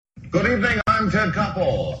Good evening, I'm Ted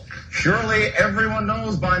Koppel. Surely everyone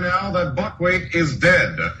knows by now that Buckwheat is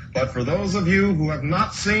dead. But for those of you who have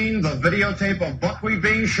not seen the videotape of Buckwheat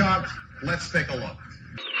being shot, let's take a look.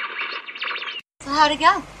 So how'd it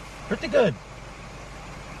go? Pretty good.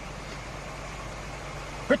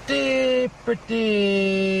 Pretty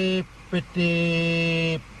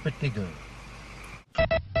good.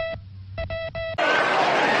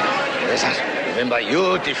 Remember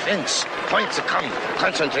your defense. Points to come.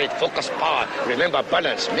 Concentrate, focus, power. Remember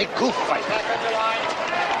balance. Make goof fight. Back on your line.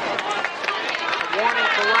 Warning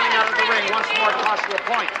for running out of the ring. Once more, toss you a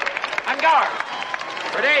point. On guard.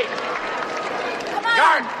 Ready. Come on.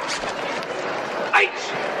 Guard. Eight.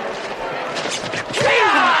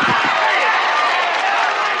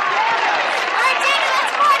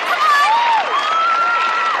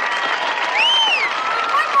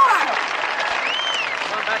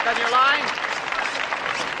 On your line.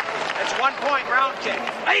 That's 1 point round kick. 8. All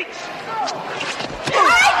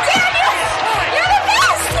right, Daniel! You're the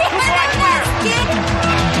best! Kid.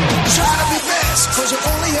 Try to be best, cause you're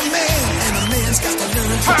only a man, and a man's got to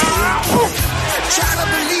learn to do. Try to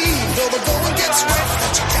believe, though the going gets rough,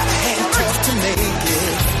 that you got a hand tough to make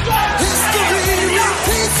it. History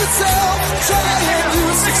repeats itself, try and you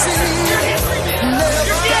succeed.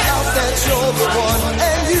 Never doubt that you're the one,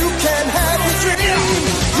 and you can have your dream.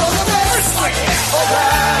 You're the best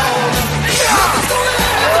around. Nothing's gonna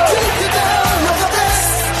ever keep you down. You're the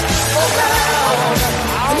best around.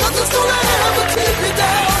 Nothing's gonna ever keep you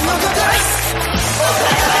down. You're the best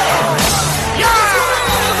around. Nothing's gonna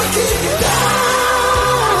ever keep you down.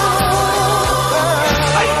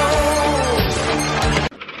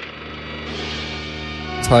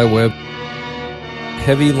 Ty Webb,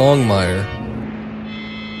 Heavy Longmire,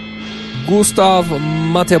 Gustav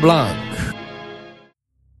Mateblanc.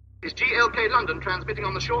 Is GLK London transmitting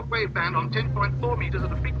on the shortwave band on 10.4 meters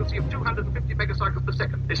at a frequency of 250 megacycles per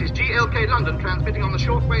second. This is GLK London transmitting on the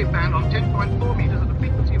shortwave band on 10.4 meters at a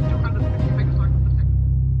frequency of 250 megacycles per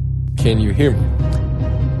second. Can you hear me?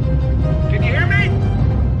 Can you hear me?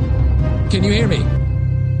 Can you hear me?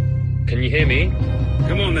 Can you hear me?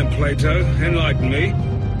 Come on then, Plato. Enlighten me.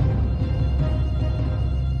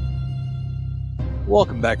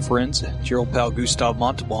 Welcome back, friends. It's your old pal Gustav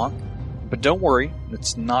Monteblanc. But don't worry,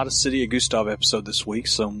 it's not a City of Gustav episode this week,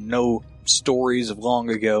 so no stories of long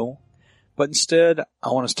ago. But instead,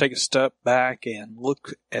 I want to take a step back and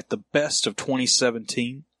look at the best of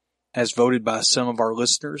 2017 as voted by some of our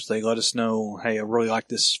listeners. They let us know, hey, I really like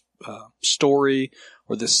this story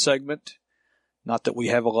or this segment. Not that we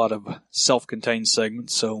have a lot of self-contained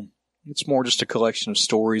segments, so it's more just a collection of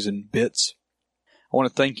stories and bits. I want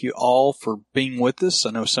to thank you all for being with us.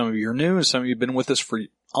 I know some of you are new and some of you have been with us for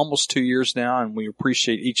almost 2 years now, and we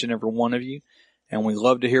appreciate each and every one of you, and we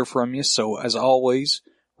love to hear from you. So as always,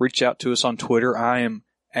 reach out to us on Twitter. I am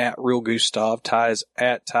at Real Gustav. Ty is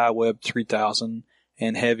at TyWeb3000,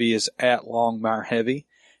 and Heavy is at LongmireHeavy.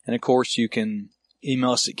 And of course, you can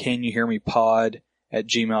email us at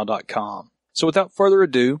canyouhearmepod@gmail.com. So without further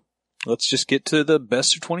ado, let's just get to the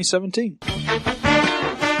best of 2017.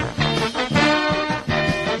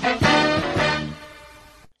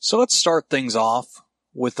 So let's start things off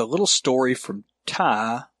with a little story from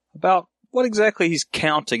Ty about what exactly he's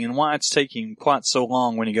counting and why it's taking him quite so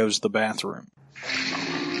long when he goes to the bathroom.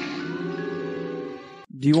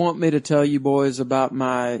 Do you want me to tell you boys about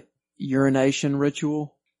my urination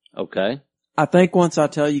ritual? Okay. I think once I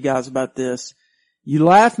tell you guys about this, you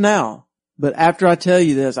laugh now, but after I tell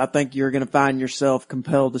you this, I think you're going to find yourself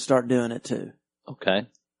compelled to start doing it too. Okay.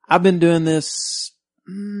 I've been doing this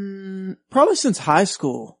probably since high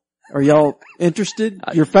school. Are y'all interested?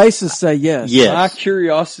 Your faces say yes. Yes. My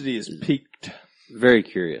curiosity is piqued. Very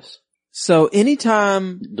curious. So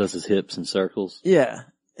anytime... Does his hips in circles? Yeah.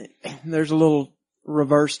 There's a little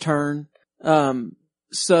reverse turn.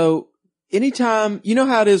 So anytime, you know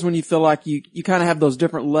how it is when you feel like you kind of have those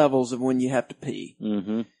different levels of when you have to pee.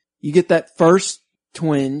 Mm-hmm. You get that first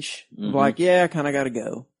twinge of like, yeah, I kind of got to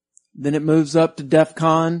go. Then it moves up to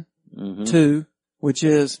DEFCON 2, which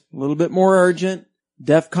is a little bit more urgent.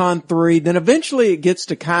 DEFCON 3. Then eventually it gets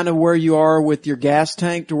to kind of where you are with your gas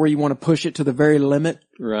tank to where you want to push it to the very limit.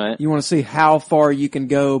 Right. You want to see how far you can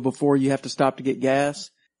go before you have to stop to get gas.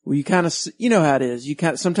 Well, you kind of, you know how it is.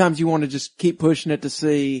 Sometimes you want to just keep pushing it to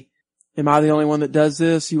see, am I the only one that does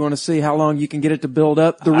this? You want to see how long you can get it to build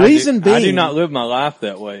up. The reason being, I do not live my life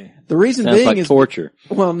that way. The reason Sounds being like is torture.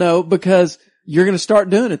 Well, no, because you're going to start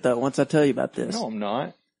doing it though once I tell you about this. No, I'm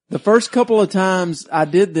not. The first couple of times I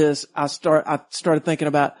did this, I started thinking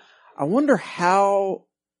about, I wonder what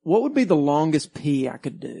would be the longest pee I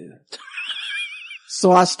could do?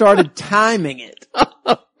 So I started timing it.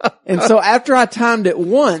 And so after I timed it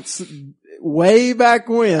once, way back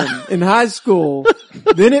when in high school,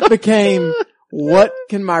 then it became, what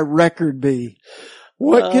can my record be?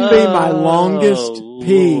 What can be my longest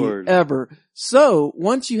pee ever? So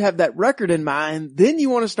once you have that record in mind, then you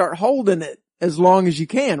want to start holding it as long as you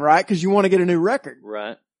can, right? Because you want to get a new record.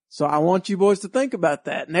 Right. So I want you boys to think about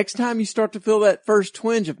that. Next time you start to feel that first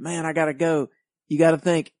twinge of, man, I gotta go, you gotta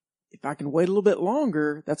think, if I can wait a little bit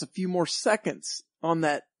longer, that's a few more seconds on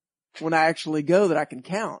that when I actually go that I can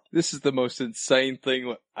count. This is the most insane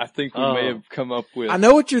thing I think we may have come up with. I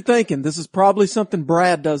know what you're thinking. This is probably something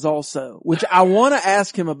Brad does also, which I want to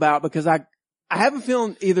ask him about because I have a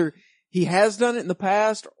feeling either he has done it in the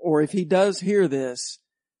past or if he does hear this,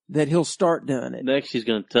 that he'll start doing it. Next he's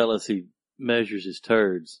going to tell us he measures his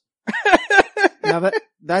turds. Now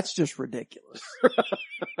that's just ridiculous.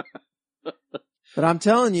 But I'm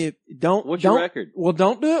telling you, What's your record? Well,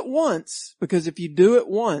 don't do it once, because if you do it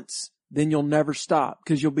once, then you'll never stop,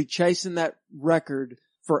 because you'll be chasing that record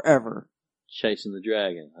forever. Chasing the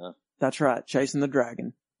dragon, huh? That's right, chasing the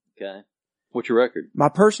dragon. Okay. What's your record? My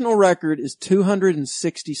personal record is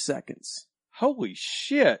 260 seconds. Holy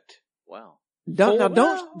shit. Wow.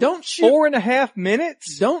 Don't shoot. 4.5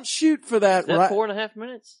 minutes? Don't shoot for that. Is that right? 4.5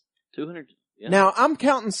 minutes? 200. Yeah. Now, I'm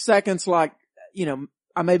counting seconds like,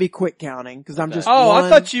 I may be quick counting because I'm just. I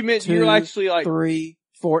thought you meant you were actually like 3,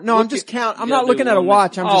 4. No, I'm just counting. I'm not looking at a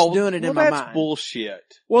watch. I'm just doing it in my mind. That's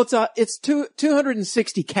bullshit. Well, it's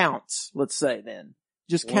 260 counts. Let's say then,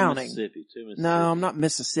 just One counting. Mississippi, 2 Mississippi. No, I'm not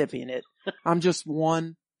Mississippiing it. I'm just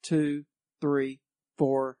 1, 2, 3,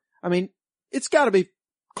 4. I mean, it's got to be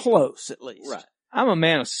close at least. Right. I'm a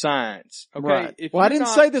man of science. Okay. Right. I didn't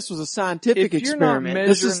say this was a scientific experiment. If you're not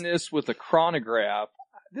measuring this with a chronograph,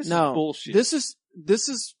 this is bullshit.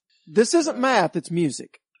 This isn't math, it's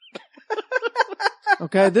music.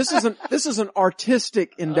 Okay, this is an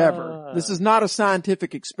artistic endeavor. This is not a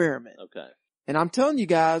scientific experiment. Okay. And I'm telling you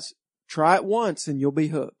guys, try it once and you'll be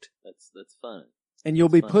hooked. That's fun. And you'll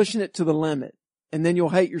be pushing it to the limit. And then you'll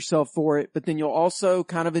hate yourself for it, but then you'll also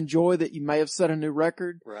kind of enjoy that you may have set a new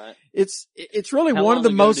record. Right. It's really one of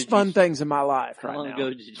the most fun things in my life right now.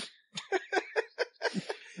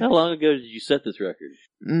 How long ago did you set this record?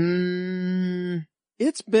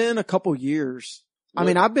 It's been a couple years. What? I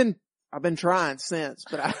mean, I've been trying since,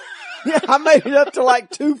 but I made it up to like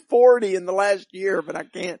 240 in the last year, but I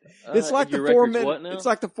can't. It's like the 4 minute, it's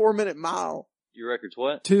like the 4 minute mile. Your record's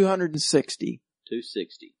what? 260.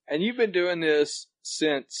 260. And you've been doing this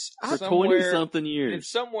since for 20-something years. And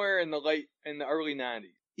somewhere in the early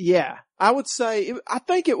 90s. Yeah. I would say, I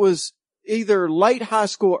think it was either late high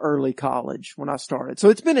school, early college when I started. So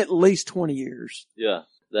it's been at least 20 years. Yeah.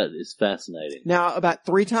 That is fascinating. Now, about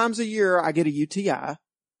 3 times a year, I get a UTI.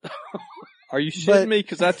 Are you shitting me?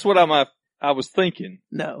 Cause that's what I was thinking.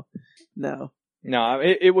 No.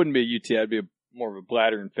 It wouldn't be a UTI. It'd be more of a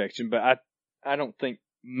bladder infection, but I don't think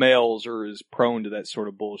males are as prone to that sort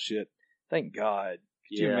of bullshit. Thank God.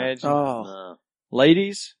 Could you imagine? Oh.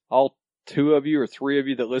 Ladies, all 2 of you or 3 of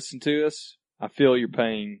you that listen to us, I feel your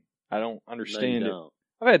pain. I don't understand it.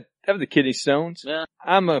 I've had the kidney stones. Yeah.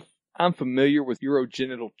 I'm familiar with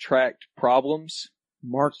urogenital tract problems.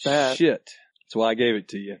 Mark that. Shit. That's why I gave it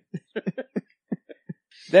to you.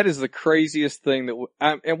 That is the craziest thing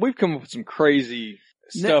and we've come up with some crazy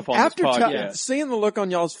stuff on this podcast. Seeing the look on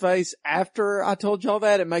y'all's face after I told y'all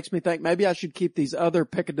that, it makes me think maybe I should keep these other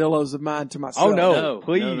peccadillos of mine to myself. Oh no,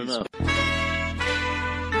 please. No.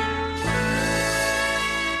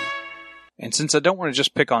 And since I don't want to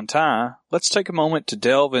just pick on Ty, let's take a moment to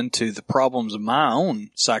delve into the problems of my own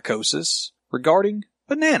psychosis regarding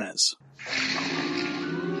bananas.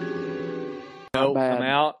 No, I'm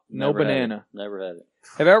out. No banana. Never had it.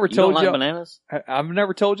 Have I ever told you? Like bananas? I've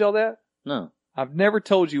never told y'all that? No. I've never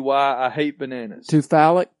told you why I hate bananas. Too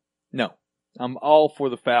phallic? No. I'm all for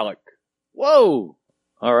the phallic. Whoa!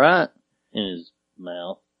 All right. In his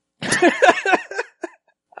mouth.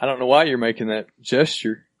 I don't know why you're making that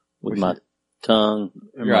gesture. With my tongue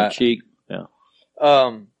and my cheek. Yeah.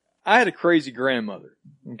 I had a crazy grandmother,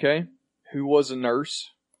 okay, who was a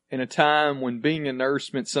nurse in a time when being a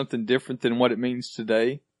nurse meant something different than what it means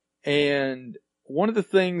today. And one of the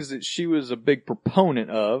things that she was a big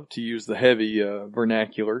proponent of, to use the heavy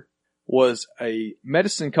vernacular, was a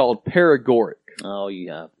medicine called paregoric. Oh,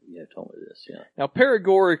 yeah. You told me this, yeah. Now,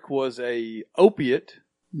 paregoric was a opiate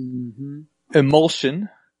emulsion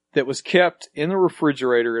that was kept in the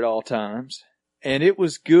refrigerator at all times, and it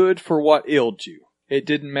was good for what ailed you. It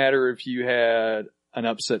didn't matter if you had an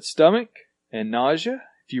upset stomach and nausea,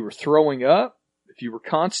 if you were throwing up, if you were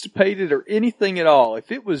constipated, or anything at all.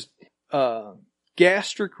 If it was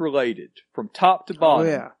gastric related from top to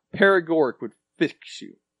bottom, Paregoric would fix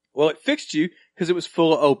you. Well, it fixed you because it was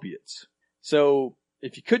full of opiates. So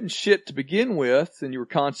if you couldn't shit to begin with and you were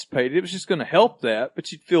constipated, it was just going to help that,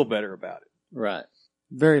 but you'd feel better about it. Right.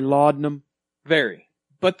 Very laudanum. Very.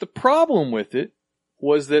 But the problem with it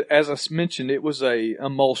was that, as I mentioned, it was a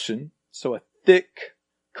emulsion, so a thick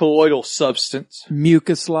colloidal substance.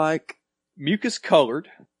 Mucus-like. Mucus-colored.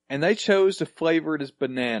 And they chose to flavor it as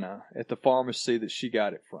banana at the pharmacy that she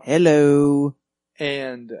got it from. Hello.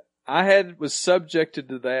 And I was subjected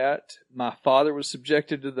to that. My father was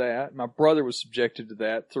subjected to that. My brother was subjected to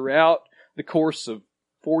that throughout the course of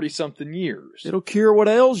 40-something years. It'll cure what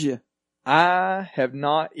ails you. I have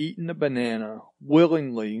not eaten a banana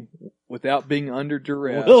willingly without being under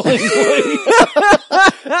duress.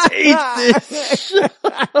 Eat this.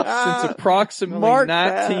 Since approximately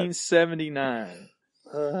 1979.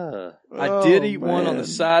 I did eat one on the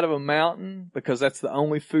side of a mountain because that's the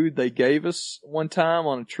only food they gave us one time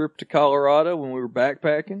on a trip to Colorado when we were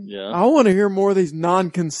backpacking. Yeah. I want to hear more of these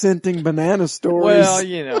non-consenting banana stories. Well,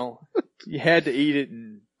 you had to eat it.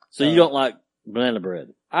 And So you don't like banana bread?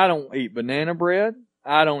 I don't eat banana bread.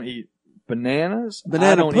 I don't eat bananas.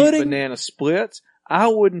 Banana I don't pudding? eat banana splits. I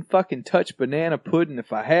wouldn't fucking touch banana pudding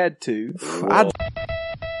if I had to.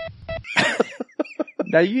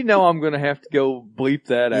 Now, I'm going to have to go bleep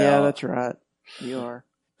that out. Yeah, that's right. You are.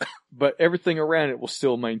 But everything around it will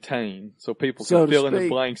still maintain, so people So can to fill in the speak.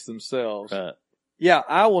 blanks themselves. Right. Yeah,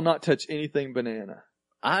 I will not touch anything banana.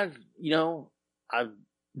 I knew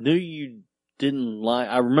you didn't like,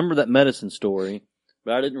 I remember that medicine story,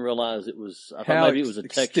 but I didn't realize I thought How maybe it was a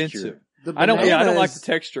texture. extensive. The I don't like bananas- the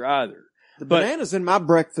texture either. The But- bananas in my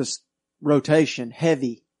breakfast rotation,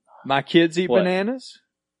 heavy. My kids eat What? bananas.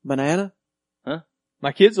 Banana?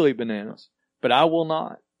 My kids will eat bananas, but I will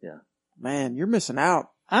not. Man, you're missing out.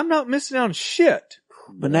 I'm not missing out on shit.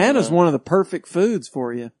 Banana's one of the perfect foods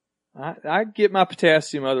for you. I get my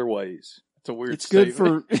potassium other ways. It's a weird It's good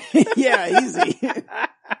statement. for, yeah, easy.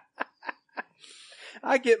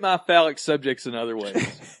 I get my phallic subjects in other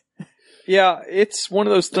ways. Yeah, it's one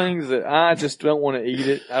of those things that I just don't want to eat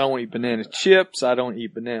it. I don't want to eat banana chips. I don't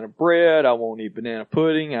eat banana bread. I won't eat banana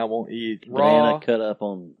pudding. I won't eat raw. Banana cut up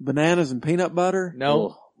on... Bananas and peanut butter?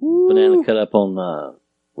 No. Banana cut up on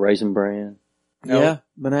Raisin Bran. No. Yeah,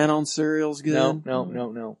 banana on cereal's good.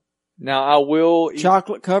 No. Now I will eat...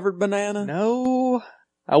 Chocolate covered banana? No.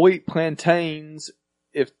 I will eat plantains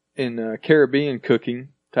if in Caribbean cooking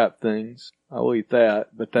type things. I will eat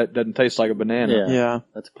that, but that doesn't taste like a banana. Yeah.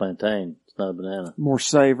 That's a plantain. It's not a banana. More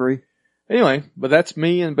savory. Anyway, but that's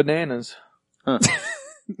me and bananas. Huh.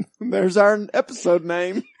 There's our episode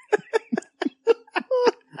name.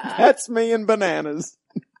 That's me and bananas.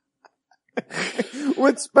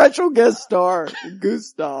 With special guest star,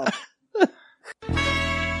 Gustav.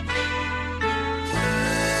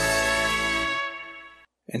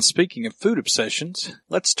 And speaking of food obsessions,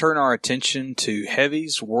 let's turn our attention to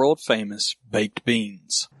Heavy's world-famous baked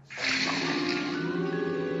beans.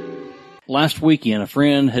 Last weekend, a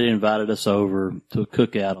friend had invited us over to a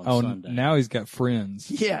cookout on Sunday. Now he's got friends.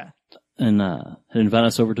 Yeah. And had invited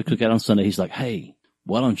us over to cookout on Sunday. He's like, hey,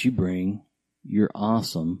 why don't you bring your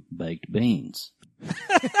awesome baked beans?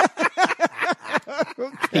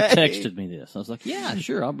 He texted me this. I was like, yeah,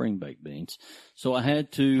 sure, I'll bring baked beans. So I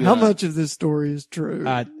had to... How much of this story is true?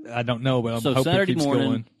 I don't know, but I'm so hoping it keeps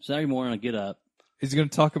going. Saturday morning, I get up. Is he going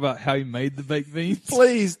to talk about how he made the baked beans?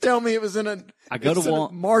 Please tell me it was in a, I go to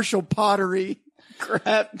a Marshall Pottery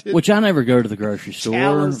crafted. Which I never go to the grocery store.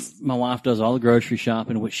 Chalice. My wife does all the grocery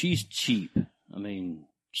shopping, which she's cheap. I mean,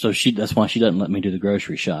 so that's why she doesn't let me do the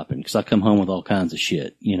grocery shopping, because I come home with all kinds of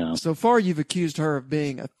shit, So far you've accused her of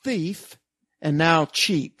being a thief and now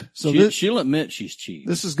cheap. So she'll admit she's cheap.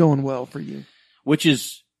 This is going well for you. Which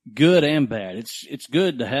is good and bad. It's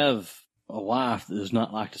good to have a wife that does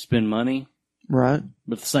not like to spend money. Right.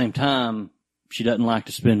 But at the same time, she doesn't like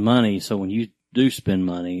to spend money, so when you do spend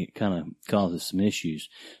money, it kind of causes some issues.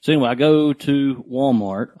 So anyway, I go to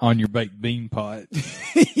Walmart. On your baked bean pot.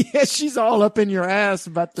 Yeah, she's all up in your ass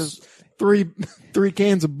about the three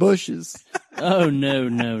cans of Bushes. Oh, no.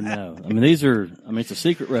 I mean, it's a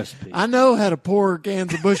secret recipe. I know how to pour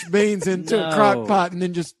cans of Bush beans into a crock pot and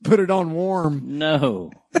then just put it on warm.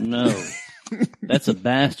 No. That's a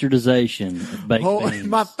bastardization of baked beans.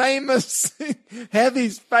 My famous,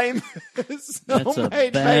 Heavy's famous That's a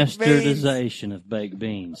homemade baked beans. bastardization of baked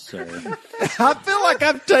beans, sir. I feel like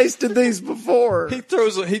I've tasted these before.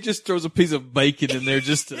 He just throws a piece of bacon in there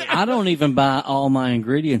just to... I don't even buy all my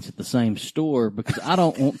ingredients at the same store because I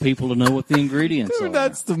don't want people to know what the ingredients are.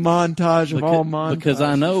 That's the montage of all montages. Because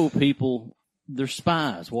I know people there's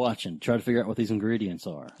spies watching, try to figure out what these ingredients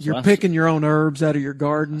are. You're picking your own herbs out of your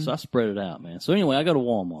garden. So I spread it out, man. So anyway, I go to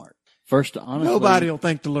Walmart. First, honestly, Nobody will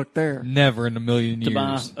think to look there. Never in a million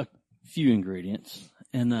years. To buy a few ingredients.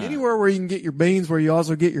 And anywhere where you can get your beans, where you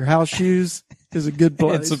also get your house shoes, is a good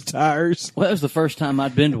place. And some tires. Well, that was the first time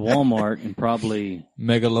I'd been to Walmart in probably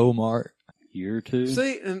Megalomart. Year or two.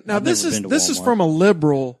 See, now this is from a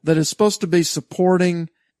liberal that is supposed to be supporting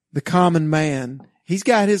the common man. He's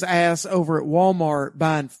got his ass over at Walmart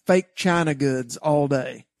buying fake China goods all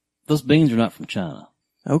day. Those beans are not from China.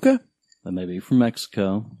 Okay. They may be from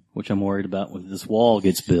Mexico, which I'm worried about when this wall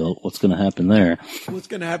gets built. What's going to happen there? What's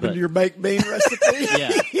going to happen to your baked bean recipe?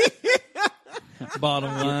 Yeah.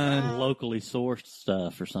 Bottom line. Locally sourced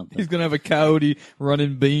stuff or something. He's going to have a coyote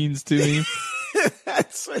running beans to him.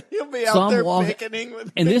 He'll be out there picketing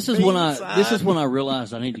with and this is when I sign.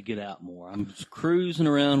 realized I need to get out more. I'm just cruising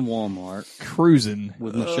around Walmart, cruising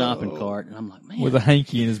with my shopping cart, and I'm like, man, with a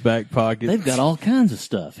hanky in his back pocket. They've got all kinds of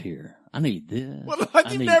stuff here. I need this. Well,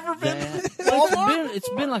 like you've never been to Walmart? It's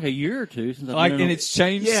been like a year or two since I've like, been and it's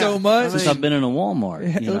changed so much since I've been in a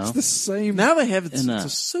Walmart. It looks the same. Now they have it's a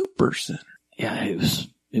super center. Yeah, it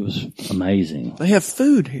was amazing. They have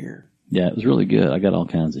food here. Yeah, it was really good. I got all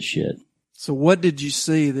kinds of shit. So what did you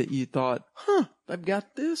see that you thought, they've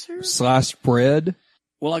got this here? Sliced bread.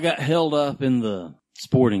 Well, I got held up in the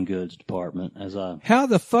sporting goods department How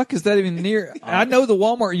the fuck is that even near? I know the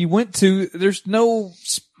Walmart you went to. There's no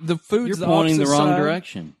the food's You're pointing the wrong side.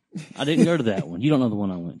 direction. I didn't go to that one. You don't know the one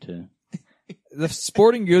I went to. The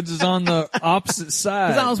sporting goods is on the opposite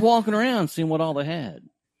side. Because I was walking around seeing what all they had.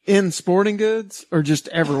 In sporting goods or just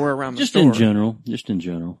everywhere around the store? Just in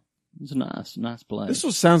general. It's a nice place.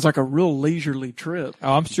 This sounds like a real leisurely trip.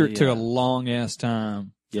 Oh, I'm sure it took a long ass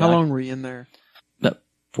time. Yeah, How long were you in there? About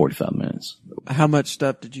 45 minutes. How much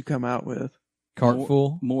stuff did you come out with? Cart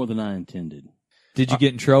full? More than I intended. Did you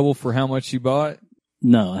get in trouble for how much you bought?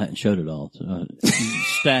 No, I hadn't showed it all. So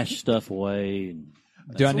stash stuff away. And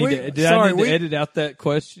I need to edit out that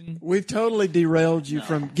question? We've totally derailed you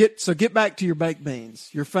from get back to your baked beans.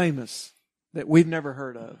 You're famous that we've never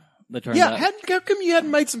heard of. Out, how come you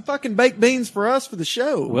hadn't made some fucking baked beans for us for the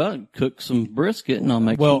show? Well, cook some brisket and I'll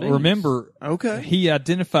make some beans. Remember, he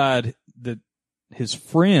identified that his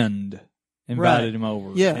friend invited him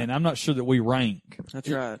over. Yeah. And I'm not sure that we rank. That's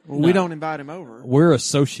right. Well, we don't invite him over. We're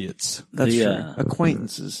associates. That's true.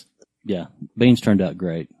 Acquaintances. Yeah. Beans turned out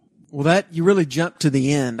great. Well, you really jumped to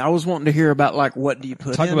the end. I was wanting to hear about, what do you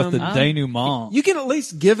put in them? Talk about the denouement. You can at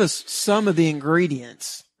least give us some of the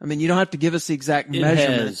ingredients. I mean, you don't have to give us the exact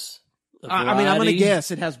measurement. I'm going to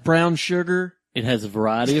guess it has brown sugar. It has a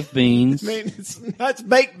variety of beans. I mean, it's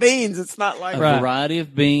baked beans. It's not like a variety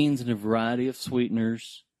of beans and a variety of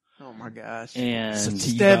sweeteners. Oh my gosh! And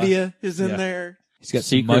stevia is in there. He's got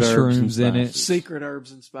some mushrooms in it. Secret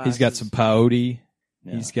herbs and spices. He's got some peyote.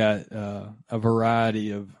 Yeah. He's got a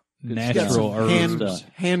variety of natural herbs.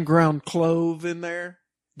 Hand ground clove in there.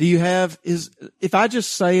 Do you have if I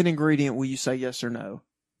just say an ingredient, will you say yes or no?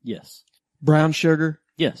 Yes. Brown sugar?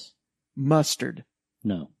 Yes. Mustard?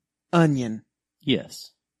 No. Onion?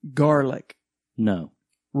 Yes. Garlic? No.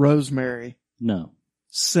 Rosemary? No.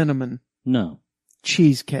 Cinnamon? No.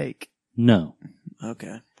 Cheesecake? No.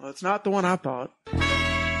 Okay. Well, it's not the one I thought.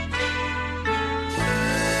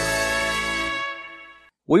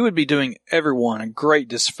 We would be doing everyone a great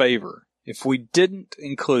disfavor if we didn't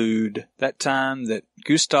include that time that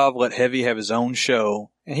Gustav let Heavy have his own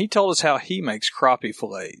show, and he told us how he makes crappie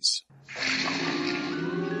fillets.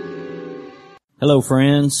 Hello,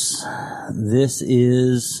 friends. This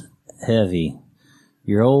is Heavy,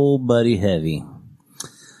 your old buddy Heavy.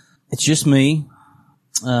 It's just me.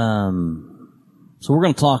 So we're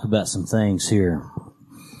going to talk about some things here.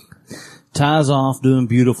 Ty's off doing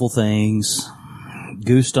beautiful things.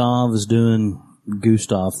 Gustav is doing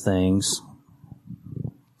Gustav things.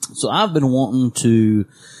 So I've been wanting to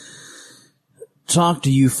talk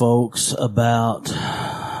to you folks about,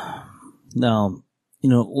 now,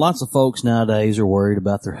 lots of folks nowadays are worried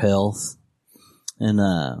about their health and,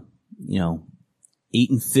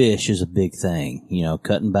 eating fish is a big thing,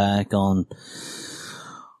 cutting back on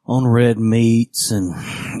red meats,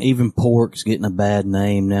 and even pork's getting a bad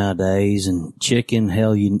name nowadays, and chicken,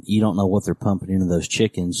 hell, you don't know what they're pumping into those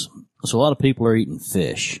chickens. So a lot of people are eating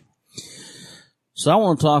fish. So I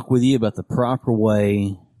want to talk with you about the proper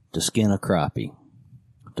way to skin a crappie,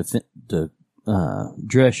 to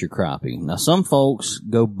dress your crappie. Now some folks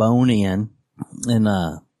go bone in and,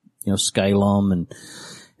 scale them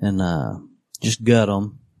and just gut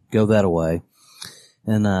them, go that way.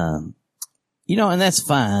 And, and that's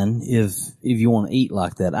fine if you want to eat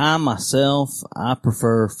like that. I myself, I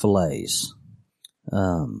prefer fillets.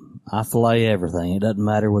 I fillet everything. It doesn't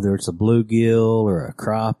matter whether it's a bluegill or a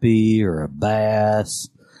crappie or a bass.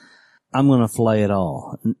 I'm going to fillet it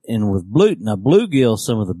all. And with bluegill,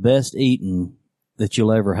 some of the best eating that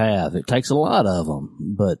you'll ever have. It takes a lot of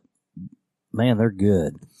them, but man, they're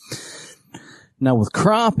good. Now with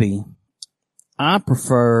crappie, I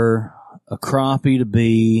prefer a crappie to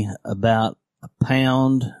be about a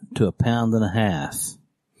pound to a pound and a half.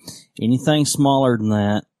 Anything smaller than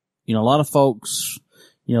that, a lot of folks,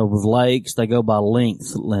 with lakes, they go by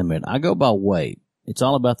length limit. I go by weight. It's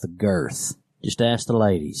all about the girth. Just ask the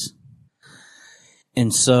ladies.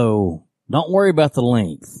 And so, don't worry about the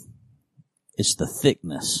length. It's the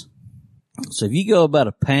thickness. So if you go about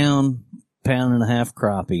a pound and a half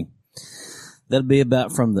crappie, that'll be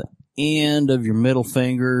about from the end of your middle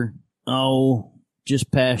finger, just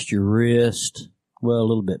past your wrist. Well, a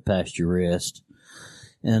little bit past your wrist.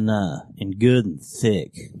 And good and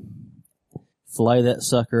thick. Fillet that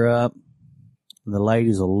sucker up, and the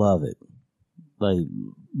ladies will love it. They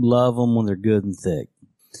love them when they're good and thick.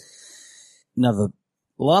 Now, a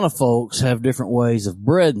lot of folks have different ways of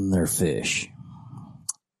breading their fish.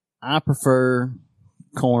 I prefer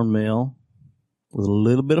cornmeal with a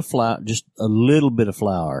little bit of flour, just a little bit of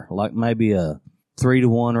flour, like maybe a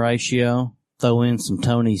 3-to-1 ratio. Throw in some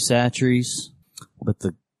Tony Chachere's. But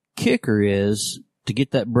the kicker is to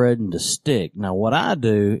get that breading to stick. Now, what I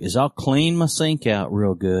do is I'll clean my sink out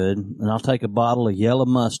real good, and I'll take a bottle of yellow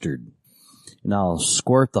mustard, and I'll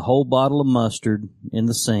squirt the whole bottle of mustard in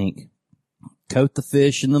the sink, coat the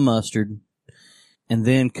fish in the mustard, and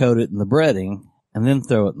then coat it in the breading, and then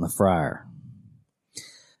throw it in the fryer.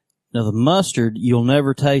 Now, the mustard, you'll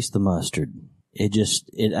never taste the mustard.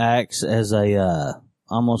 It acts as a,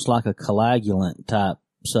 almost like a coagulant type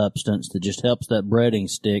substance that just helps that breading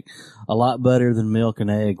stick a lot better than milk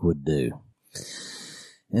and egg would do.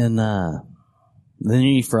 And then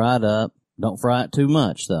you fry it up. Don't fry it too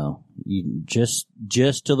much though. You just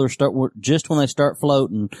till when they start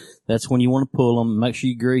floating, that's when you want to pull them. Make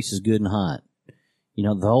sure your grease is good and hot.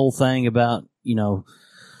 The whole thing about,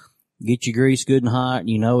 get your grease good and hot,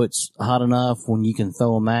 it's hot enough when you can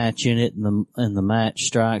throw a match in it and the match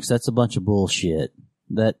strikes. That's a bunch of bullshit.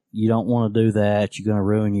 That you don't want to do that. You're going to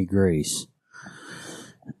ruin your grease.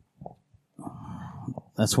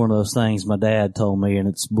 That's one of those things my dad told me, and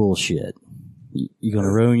it's bullshit. You're going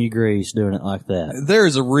to ruin your grease doing it like that. There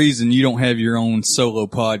is a reason you don't have your own solo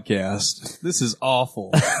podcast. This is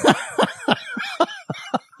awful.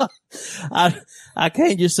 I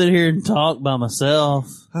can't just sit here and talk by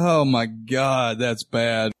myself. Oh my God, that's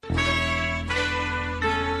bad.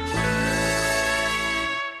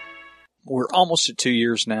 We're almost at 2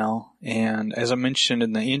 years now, and as I mentioned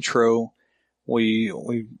in the intro, we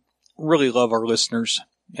really love our listeners,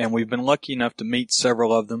 and we've been lucky enough to meet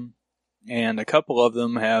several of them, and a couple of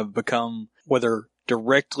them have become, whether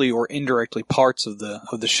directly or indirectly, parts of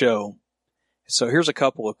the show. So here's a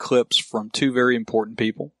couple of clips from two very important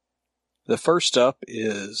people. The first up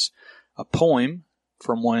is a poem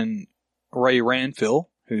from when Ray Ranfill,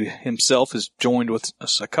 who himself has joined with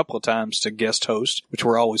us a couple of times to guest host, which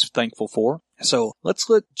we're always thankful for. So let's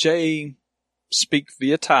let Jay speak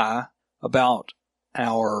via Ty about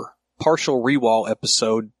our partial rewall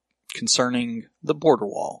episode concerning the border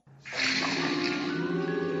wall.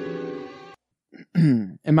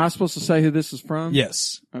 Am I supposed to say who this is from?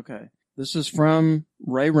 Yes. Okay. This is from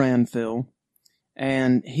Ray Ranfill,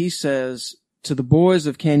 and he says, "To the boys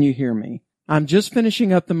of Can You Hear Me? I'm just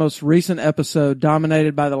finishing up the most recent episode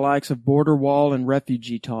dominated by the likes of border wall and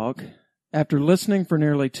refugee talk. After listening for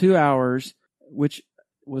nearly 2 hours, which,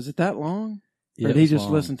 was it that long? Yeah, or did he just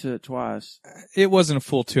listen to it twice? It wasn't a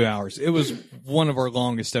full 2 hours. It was one of our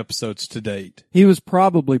longest episodes to date. He was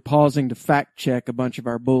probably pausing to fact check a bunch of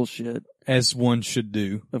our bullshit. As one should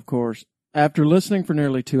do. Of course. After listening for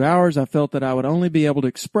nearly 2 hours, I felt that I would only be able to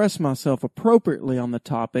express myself appropriately on the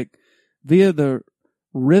topic via the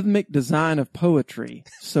rhythmic design of poetry.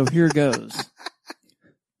 So here goes.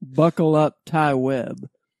 Buckle up, Ty Webb.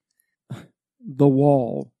 The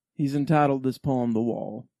Wall. He's entitled this poem, The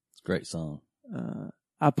Wall. It's a great song.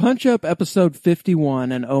 I punch up episode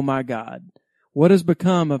 51 and oh my God, what has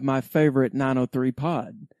become of my favorite 903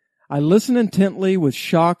 pod? I listen intently with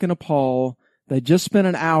shock and appall. They just spent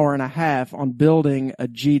an hour and a half on building a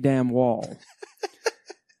G-damn wall.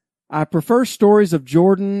 I prefer stories of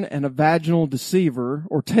Jordan and a vaginal deceiver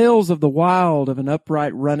or tales of the wild of an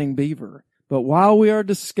upright running beaver. But while we are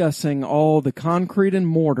discussing all the concrete and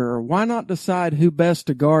mortar, why not decide who best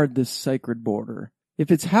to guard this sacred border? If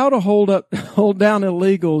it's how to hold down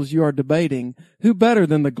illegals you are debating, who better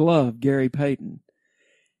than the glove, Gary Payton?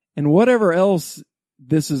 And whatever else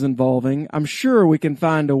this is involving, I'm sure we can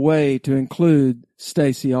find a way to include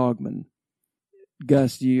Stacey Augman.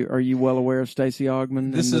 Gus, are you well aware of Stacey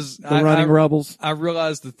Augman? This is the Running Rebels. I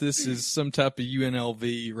realize that this is some type of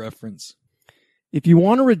UNLV reference. If you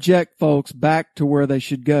want to reject folks back to where they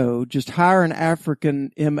should go, just hire an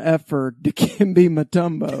African MFer, Dikembe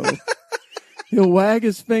Mutombo. He'll wag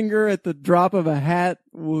his finger at the drop of a hat.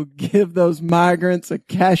 We'll give those migrants a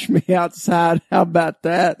cash me outside. How about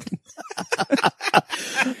that?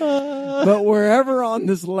 But wherever on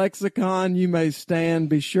this lexicon you may stand,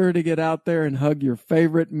 be sure to get out there and hug your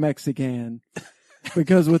favorite Mexican.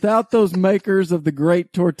 Because without those makers of the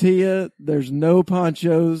great tortilla, there's no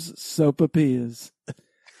ponchos, sopapillas.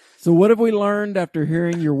 So what have we learned after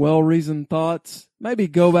hearing your well-reasoned thoughts? Maybe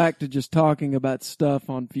go back to just talking about stuff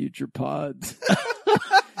on future pods.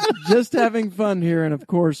 Just having fun here, and of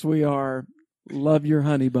course we are. Love your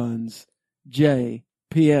honey buns. J.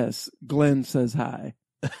 P.S. Glenn says hi.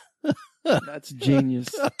 That's genius.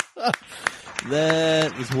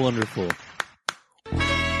 That is wonderful.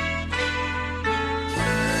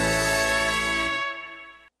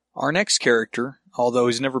 Our next character, although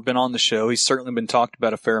he's never been on the show, he's certainly been talked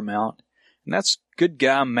about a fair amount, and that's good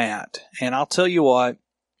guy Matt. And I'll tell you what,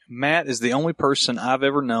 Matt is the only person I've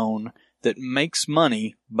ever known that makes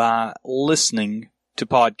money by listening to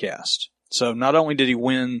podcasts. So not only did he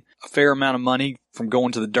win a fair amount of money from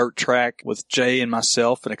going to the dirt track with Jay and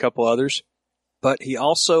myself and a couple others, but he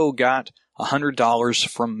also got $100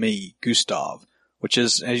 from me, Gustav, which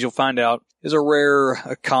is, as you'll find out, is a rare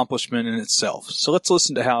accomplishment in itself. So let's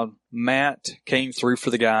listen to how Matt came through for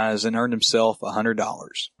the guys and earned himself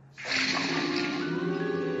 $100.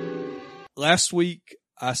 Last week,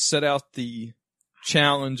 I set out the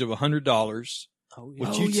challenge of $100,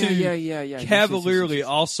 which you two cavalierly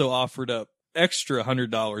also offered up extra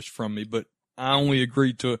 $100 from me, but I only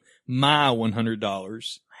agreed to my $100. Man,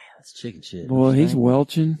 that's chicken shit. Boy, he's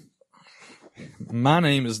welching. My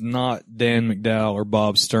name is not Dan McDowell or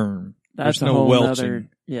Bob Stern. That's There's no welching.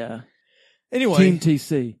 Yeah. Anyway. Team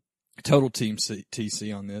TC. Total Team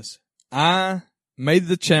TC on this. I made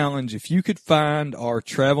the challenge. If you could find our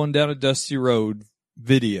Traveling Down a Dusty Road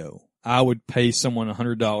video, I would pay someone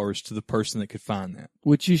 $100 to the person that could find that.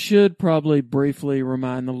 Which you should probably briefly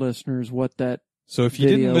remind the listeners what that So if you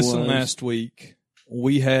didn't listen last week,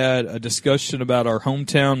 we had a discussion about our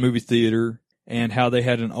hometown movie theater and how they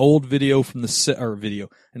had an old video from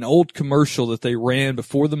an old commercial that they ran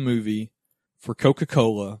before the movie for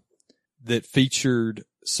Coca-Cola that featured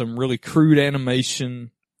some really crude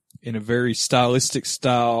animation in a very stylistic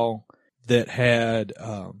style that had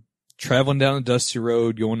traveling down the dusty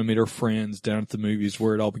road, going to meet our friends down at the movies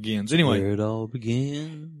where it all begins. Anyway. Where it all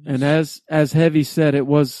begins. And as Heavy said, it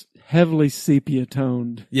was heavily sepia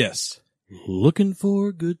toned. Yes. Looking for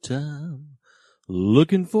a good time.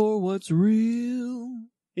 Looking for what's real.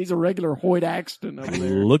 He's a regular Hoyt Axton over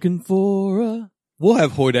there. Looking for a... We'll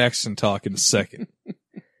have Hoyt Axton talk in a second.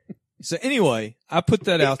 So anyway, I put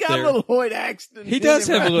that out there. He's got a little Hoyt Axton. He does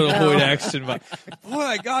have a little Hoyt Axton vibe. Boy,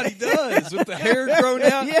 my God, he does. With the hair grown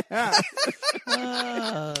out. Yeah.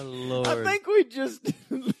 Ah, Lord. I think we just,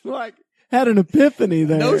 had an epiphany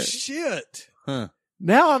there. No shit. Huh.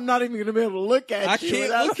 Now I'm not even going to be able to look at I you can't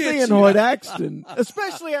without look at seeing you. Hoyt Axton,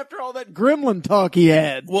 especially after all that Gremlin talk he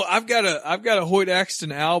had. Well, I've got a Hoyt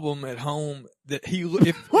Axton album at home that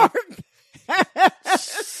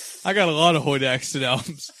I got a lot of Hoyt Axton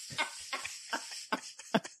albums.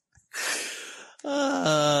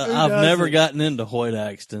 I've never gotten into Hoyt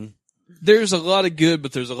Axton. There's a lot of good,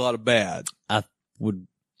 but there's a lot of bad. I would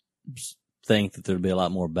think that there'd be a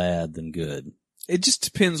lot more bad than good. It just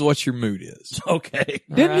depends what your mood is. Okay.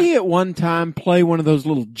 Didn't he at one time play one of those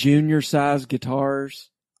little junior-sized guitars?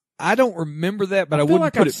 I don't remember that, but I feel wouldn't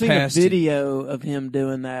like put I've it seen past a video of him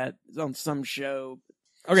doing that on some show.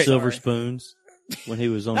 Okay. Silver Spoons. When he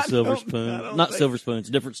was on Silver Spoon. Not Silver Spoons,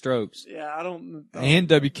 Different Strokes. Yeah, I don't. And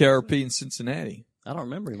WKRP in Cincinnati. I don't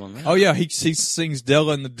remember him on that. Oh yeah, he sings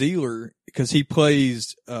Della and the Dealer because he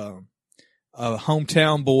plays a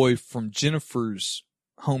hometown boy from Jennifer's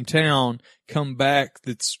hometown come back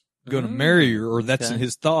that's going to marry her, or that's in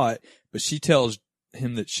his thought, but she tells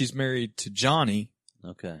him that she's married to Johnny.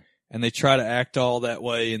 Okay. And they try to act all that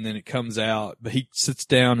way, and then it comes out. But he sits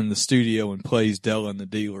down in the studio and plays Della and the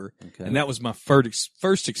Dealer. Okay. And that was my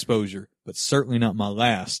first exposure, but certainly not my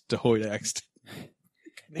last to Hoyt Axton.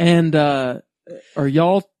 And are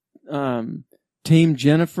y'all Team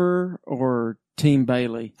Jennifer or Team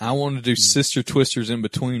Bailey? I want to do Sister Twisters in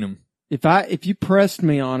between them. If you pressed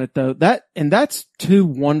me on it though, that's two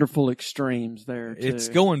wonderful extremes there too. It's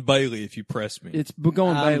going Bailey if you press me. It's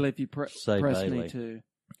going Bailey if you press Bailey. me too.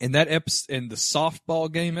 And that episode, and the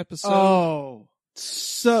softball game episode. Oh.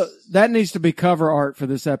 So that needs to be cover art for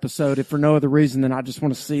this episode, if for no other reason than I just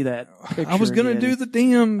want to see that picture. I was going to do the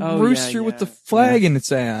damn rooster with the flag in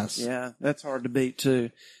its ass. Yeah, that's hard to beat too.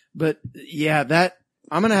 But yeah, that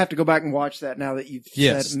I'm going to have to go back and watch that now that you've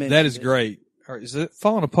Yes, said that is great. All right, is it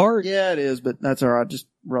falling apart? Yeah, it is, but that's all right. Just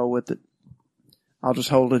roll with it. I'll just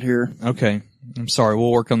hold it here. Okay. I'm sorry.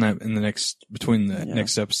 We'll work on that in the between the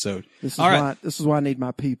next episode. This is all right. This is why I need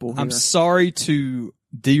my people here. I'm sorry to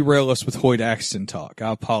derail us with Hoyt Axton talk.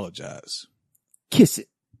 I apologize. Kiss it.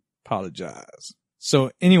 Apologize.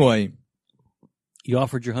 So anyway, you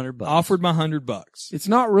offered your $100. Offered my $100. It's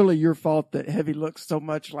not really your fault that Heavy looks so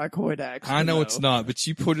much like Hoyt Axton. I know it's not, but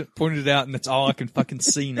you pointed it out, and that's all I can fucking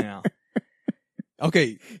see now.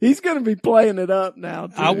 Okay. He's going to be playing it up now,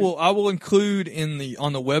 too. I will include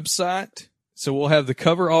on the website. So we'll have the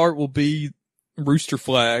cover art will be rooster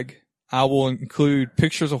flag. I will include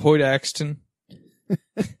pictures of Hoyt Axton.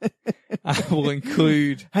 I will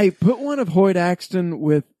include. Hey, put one of Hoyt Axton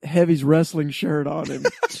with Heavy's wrestling shirt on him.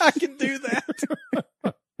 I can do that.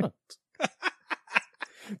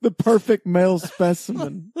 The perfect male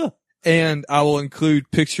specimen. And I will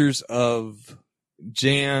include pictures of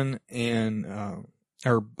Jan and,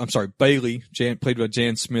 Bailey, played by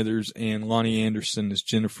Jan Smithers, and Lonnie Anderson as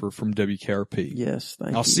Jennifer from WKRP. Yes,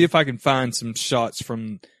 thank you. I'll see if I can find some shots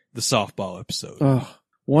from the softball episode. Oh,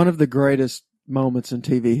 one of the greatest moments in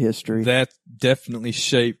TV history. That definitely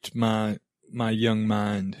shaped my young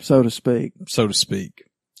mind. So to speak.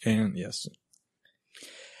 And yes.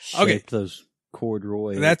 Shaped those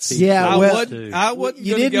corduroy. That's, yeah, I wasn't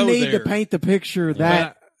you didn't need to paint the picture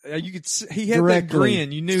that. You could see, he had that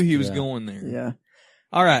grin. You knew he was going there. Yeah.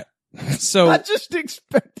 All right. So I just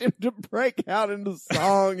expect him to break out into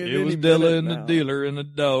song. It was Dilla and the dealer and a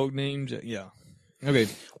dog named yeah. Okay.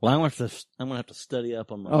 Well, I'm gonna have to study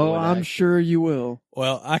up on my. Oh, I'm sure you will.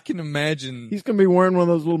 Well, I can imagine he's gonna be wearing one of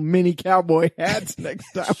those little mini cowboy hats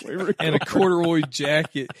next time we record. And a corduroy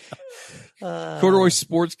jacket, corduroy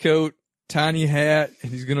sports coat, tiny hat,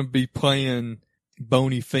 and he's gonna be playing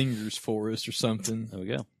Bony Fingers for us or something. There we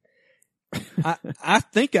go. I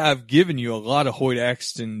think I've given you a lot of Hoyt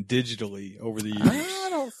Axton digitally over the years. I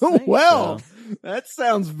don't think so. That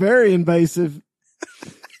sounds very invasive.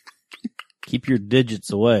 Keep your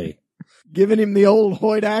digits away. Giving him the old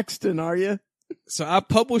Hoyt Axton, are you? So I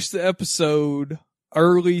published the episode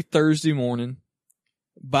early Thursday morning.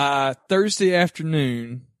 By Thursday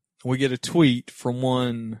afternoon, we get a tweet from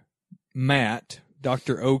one Matt,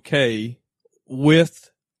 Dr. OK,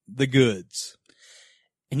 with the goods.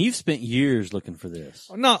 And you've spent years looking for this.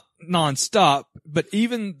 Not nonstop, but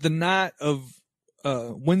even the night of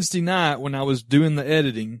Wednesday night when I was doing the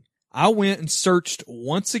editing, I went and searched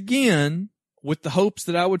once again with the hopes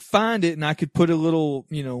that I would find it and I could put a little,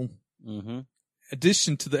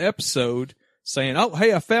 addition to the episode saying, "Oh,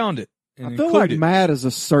 hey, I found it." And I feel like Matt is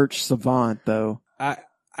a search savant, though. I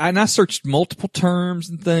searched multiple terms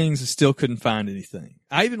and things and still couldn't find anything.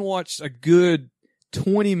 I even watched a good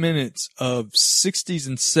 20 minutes of 60s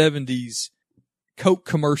and 70s Coke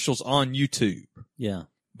commercials on YouTube. Yeah.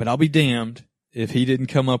 But I'll be damned if he didn't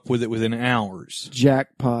come up with it within hours.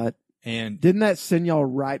 Jackpot. And didn't that send y'all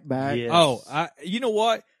right back? Yes. Oh, you know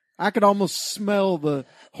what? I could almost smell the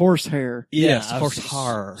horsehair. Yes,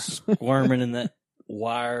 horsehair. Squirming in that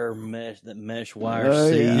mesh wire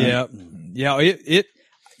seat. Yeah. Yeah.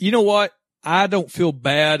 You know what? I don't feel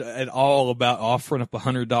bad at all about offering up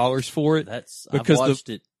 $100 for it. I've watched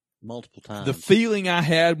it multiple times. The feeling I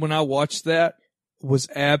had when I watched that was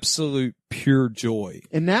absolute pure joy.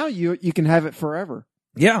 And now you can have it forever.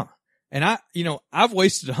 Yeah. And I've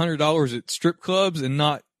wasted $100 at strip clubs and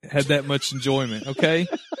not had that much enjoyment. Okay.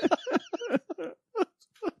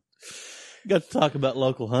 Got to talk about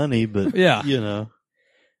local honey, but yeah,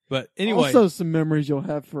 But anyway, also some memories you'll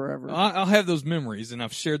have forever. I'll have those memories, and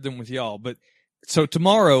I've shared them with y'all. But so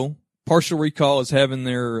tomorrow, Partial Recall is having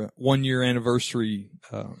their 1 year anniversary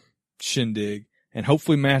shindig, and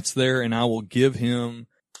hopefully Matt's there, and I will give him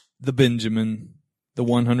the Benjamin, the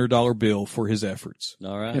 $100 bill for his efforts.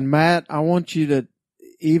 All right. And Matt, I want you to,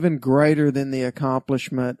 even greater than the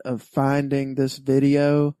accomplishment of finding this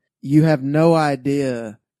video, you have no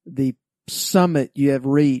idea the summit you have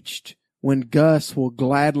reached when Gus will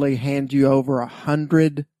gladly hand you over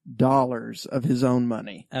 $100 of his own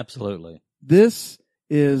money. Absolutely. This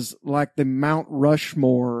is like the Mount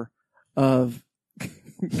Rushmore of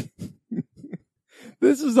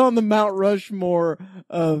this is on the Mount Rushmore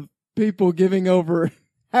of people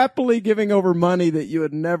happily giving over money that you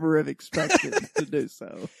would never have expected to do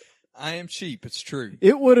so. I am cheap. It's true.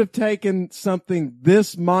 It would have taken something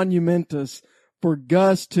this monumentous for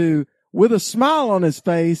Gus to, with a smile on his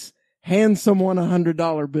face, hand someone a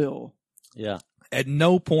 $100 bill. Yeah. At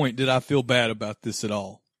no point did I feel bad about this at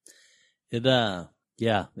all. It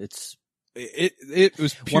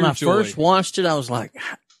was pure when I joy. first watched it, I was like,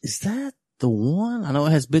 is that the one? I know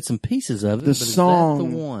it has bits and pieces of it, The but song. is that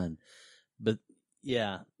the one? But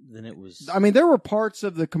yeah, then it was. I mean, there were parts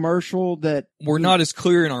of the commercial that We're not as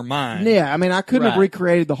clear in our mind. Yeah, I mean, I couldn't have Right.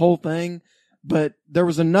 recreated the whole thing, but there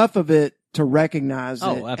was enough of it to recognize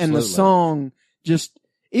Oh, it. And the absolutely. song just,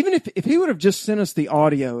 even if he would have just sent us the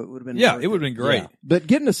audio, it would have been Yeah, worth it would have been great. Yeah. But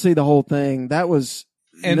getting to see the whole thing, that was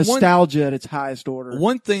And nostalgia at its highest order.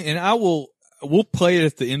 One thing, and we'll play it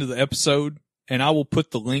at the end of the episode, and I will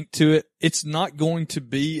put the link to it. It's not going to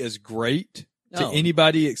be as great to No.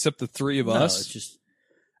 anybody except the three of No, us, it's just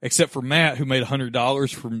except for Matt, who made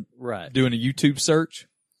 $100 from right. doing a YouTube search.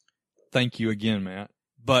 Thank you again, Matt.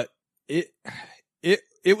 But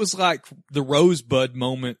it was like the Rosebud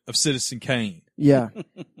moment of Citizen Kane. Yeah,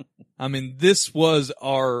 I mean, this was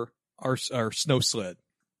our snow sled.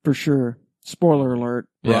 for sure. Spoiler alert.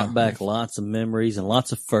 Brought back lots of memories and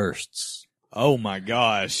lots of firsts. Oh my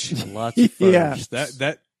gosh. Lots of firsts. Yeah.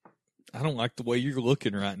 That I don't like the way you're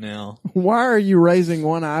looking right now. Why are you raising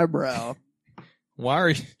one eyebrow? Why are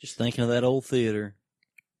you Just thinking of that old theater.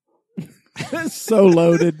 So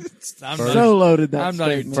loaded. I'm So loaded that I'm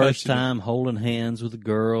not even statement. First touching it. time holding hands with a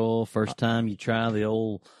girl. First time you try the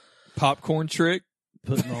old Popcorn trick?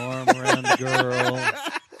 putting the arm around the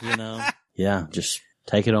girl. You know. Yeah, just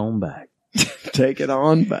take it on back. Take it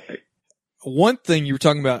on back. One thing you were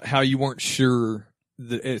talking about how you weren't sure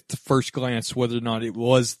that at the first glance whether or not it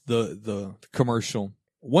was the commercial.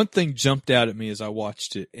 One thing jumped out at me as I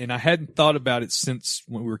watched it, and I hadn't thought about it since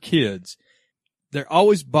when we were kids. There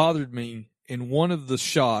always bothered me in one of the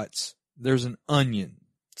shots, there's an onion.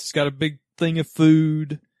 It's got a big thing of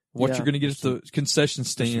food, what Yeah. you're going to get at the concession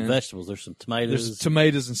There's some stand. vegetables. There's some tomatoes. There's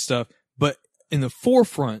tomatoes and stuff. But in the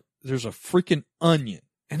forefront, there's a freaking onion.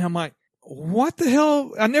 And I'm like, what the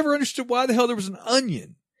hell? I never understood why the hell there was an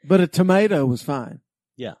onion. But a tomato was fine.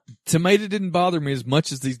 Yeah. Tomato didn't bother me as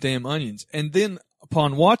much as these damn onions. And then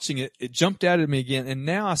upon watching it, it jumped out at me again. And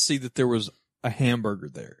now I see that there was a hamburger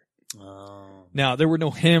there. Now, there were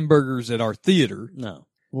no hamburgers at our theater. No.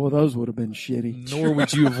 Well, those would have been shitty. Nor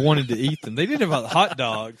would you have wanted to eat them. They didn't have hot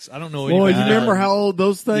dogs. I don't know Boy, anybody. you remember how old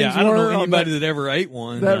those things Yeah, I don't were? know on anybody that ever ate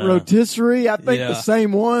one. that rotisserie? I think Yeah. the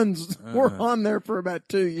same ones were on there for about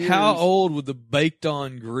 2 years. How old would the baked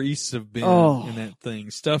on grease have been Oh. in that thing?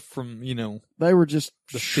 Stuff from, They were just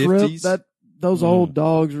the shriveled. 50s? Those old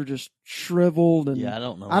dogs were just shriveled. And Yeah, I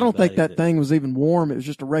don't know I don't think anybody that that- thing was even warm. It was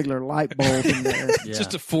just a regular light bulb in there. Yeah.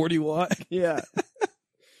 just a 40 watt. Yeah.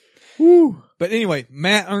 Woo. But anyway,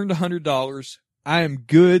 Matt earned $100. I am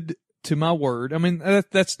good to my word. I mean,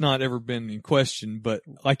 that's not ever been in question, but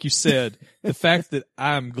like you said, the fact that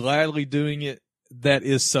I'm gladly doing it, that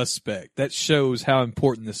is suspect. That shows how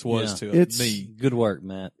important this was to It's- me. Good work,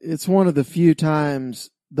 Matt. It's one of the few times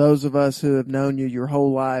those of us who have known you your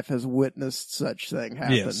whole life has witnessed such thing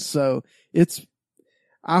happen. Yes. So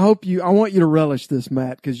I want you to relish this,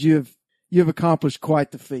 Matt, because you've accomplished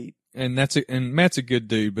quite the feat. And and Matt's a good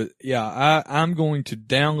dude, but yeah, I'm going to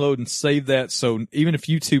download and save that. So even if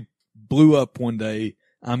YouTube blew up one day,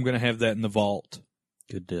 I'm going to have that in the vault.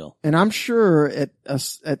 Good deal. And I'm sure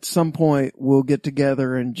at some point we'll get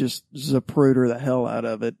together and just Zapruder the hell out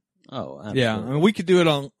of it. Oh, absolutely. Yeah, I mean, we could do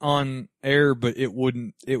it on air, but it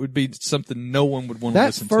would be something no one would want to That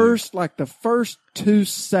listen first, like the first 2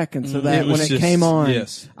 seconds of that It was when it just- came on,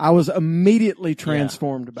 yes. I was immediately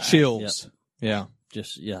transformed back. to. Chills. Yeah.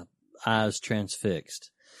 Eyes transfixed.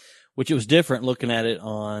 Which it was different looking at it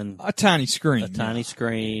on A tiny screen. a tiny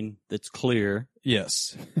screen that's clear.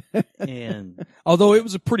 Yes. And Although it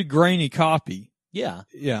was a pretty grainy copy. yeah,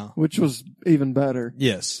 Yeah. Which was even better.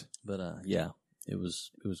 Yes. but it was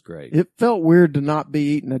great. It felt weird to not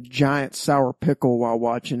be eating a giant sour pickle while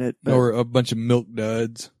watching it, but Or a bunch of milk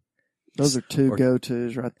duds. those are two or-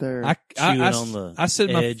 go-tos right there. Chewing on the I said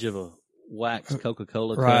my edge of a wax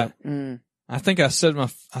Coca-Cola Right. cup. Mm. I think I said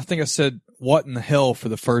what in the hell for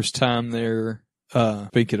the first time there.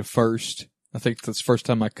 Speaking of first, I think that's the first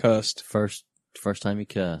time I cussed. First time you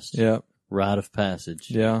cussed. Yeah. Rite of passage.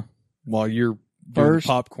 Yeah. While you're doing First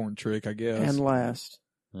the popcorn trick, I guess. and last.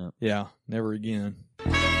 Yeah. Never again.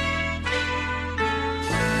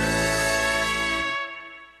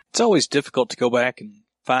 It's always difficult to go back and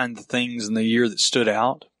find the things in the year that stood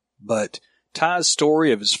out, but Ty's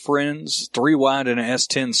story of his friends, 3 wide and an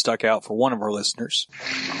S10 stuck out for one of our listeners.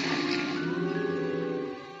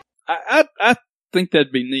 I think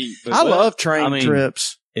that'd be neat. But I love train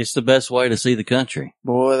trips. It's the best way to see the country.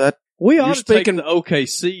 Boy, We ought You're to take speaking- the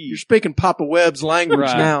OKC. You're speaking Papa Webb's language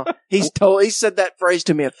Right. now. He said that phrase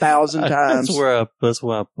to me 1,000 times. That's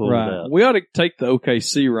why I pulled it out. We ought to take the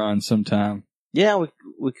OKC run sometime. Yeah,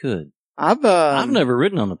 we could. I've never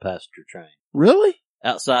ridden on a passenger train Really?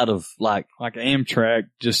 outside of like Amtrak,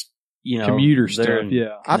 just there commuter stuff. in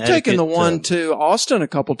Yeah, I've taken the Connecticut one to Austin a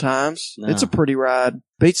couple times. No. It's a pretty ride.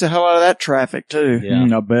 Beats the hell out of that traffic too. Yeah.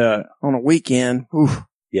 I bet. On a weekend. Oof.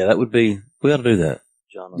 Yeah, that would be. We ought to do that,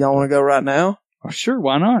 John. Y'all want to go right now? Oh, sure,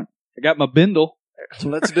 why not? I got my bindle.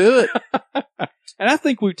 Let's do it. And I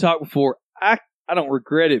think we've talked before. I don't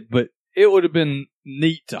regret it, but it would have been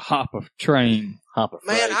neat to hop a train. Hop a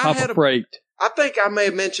Man, hop a freight. I think I may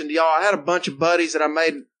have mentioned to y'all, I had a bunch of buddies that I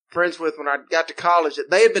made friends with when I got to college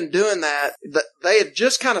that they had been doing that. They had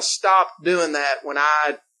just kind of stopped doing that when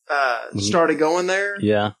I started going there.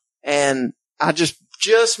 Yeah. And I just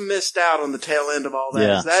missed out on the tail end of all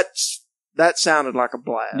that. Yeah. That sounded like a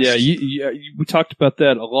blast. Yeah, we talked about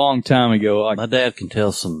that a long time ago. Like, My dad can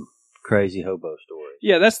tell some crazy hobo stories.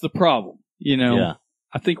 yeah, that's the problem. Yeah.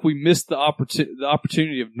 I think we missed the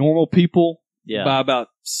opportunity of normal people Yeah. by about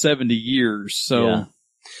 70 years. So, Yeah.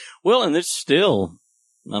 Well, and it's still,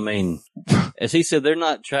 I mean, as he said, they're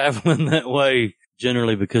not traveling that way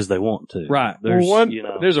generally because they want to. right. There's,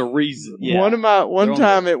 There's a reason. Yeah. One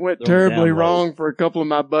time it went they're on the terribly down road. wrong for a couple of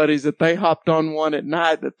my buddies that they hopped on one at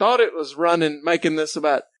night that thought it was making this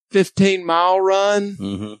about 15-mile run.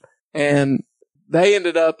 Mm-hmm. And they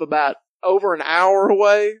ended up about over an hour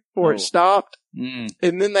away before it stopped. Mm.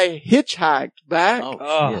 And then they hitchhiked back.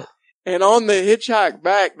 Oh, shit. And on the hitchhike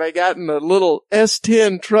back, they got in a little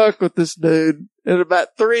S10 truck with this dude at about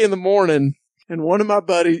 3 a.m. And one of my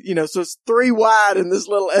buddies, so it's 3 wide in this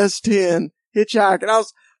little S10 hitchhike. And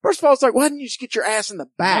first of all, I was like, why didn't you just get your ass in the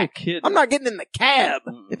back? No kidding. I'm not getting in the cab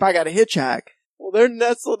if I got a hitchhike. Well, they're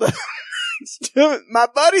nestled up. My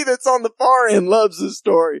buddy that's on the far end loves this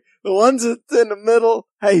story. The ones that's in the middle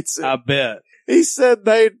hates it. I bet. He said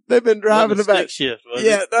they've been driving Wasn't a about stick shift, was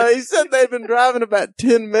yeah, it? no, he said they'd been driving about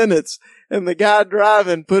 10 minutes and the guy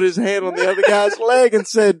driving put his hand on the other guy's leg and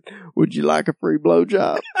said, "Would you like a free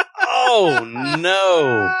blowjob?" Oh,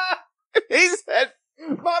 no. He said,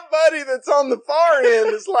 my buddy that's on the far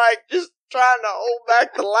end is like just trying to hold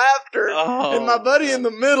back the laughter. Oh. And my buddy in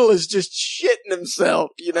the middle is just shitting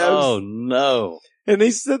himself, Oh, no. And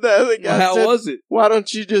he said the other guy How said, was it? "Why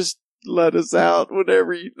don't you just let us out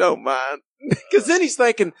whenever you don't mind?" Because then he's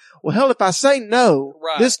thinking, well, hell, if I say no,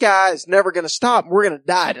 Right. this guy is never going to stop. We're going to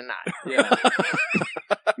die tonight. Yeah.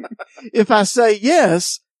 If I say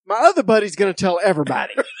yes, my other buddy's going to tell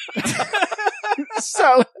everybody.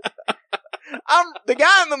 So the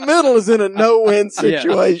guy in the middle is in a no-win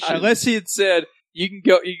situation. Yeah. Unless he had said, you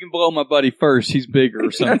can blow my buddy first. He's bigger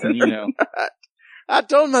or something, I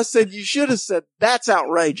told him, I said, you should have said, that's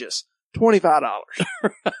outrageous. $25.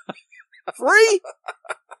 Free?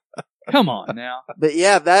 Come on now. But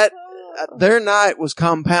yeah, their night was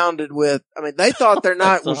compounded with, they thought their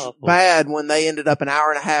night was awful. bad when they ended up an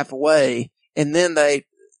hour and a half away. And then they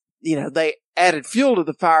added fuel to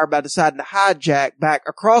the fire by deciding to hijack back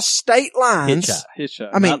across state lines. Hitchhike.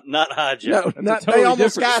 I mean, not hijack. no, a totally they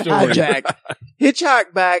almost got different story. hijacked.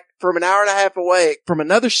 Hitchhiked back from an hour and a half away from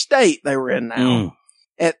another state they were in now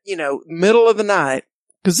at, middle of the night.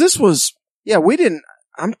 Cause this was,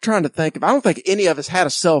 I'm trying to think I don't think any of us had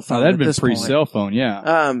a cell phone. Oh, that'd at been this point. pre-cell phone,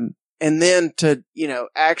 yeah. And then to,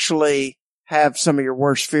 actually have some of your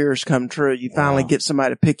worst fears come true. You finally get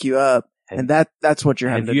somebody to pick you up. And that's what you're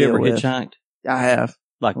having Have to you deal ever with. hitchhiked? I have.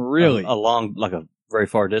 Like Really? a long, like a very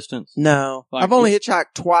far distance? No. Like- I've only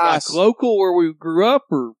hitchhiked twice. Like local where we grew up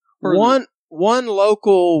or further? One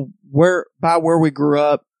local where we grew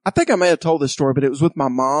up. I think I may have told this story, but it was with my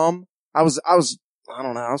mom. I was I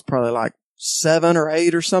don't know, I was probably like 7 or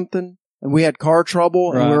 8 or something. And we had car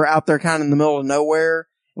trouble and Right. we were out there kind of in the middle of nowhere.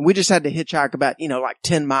 And we just had to hitchhike about, like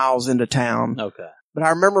 10 miles into town. Okay. But I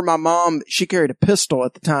remember my mom, she carried a pistol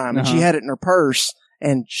at the time and she had it in her purse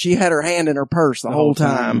and she had her hand in her purse the whole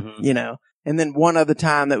time, And then one other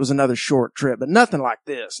time that was another short trip, but nothing like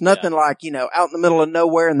this. Nothing like, out in the middle of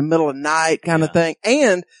nowhere in the middle of night kind of thing.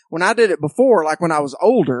 And when I did it before, like when I was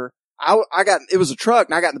older, it was a truck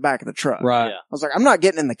and I got in the back of the truck. Right. Yeah. I was like, I'm not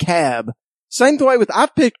getting in the cab. Same way with,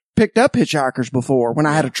 I've picked up hitchhikers before when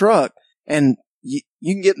I had a truck and you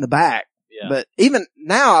can get in the back. Yeah. But even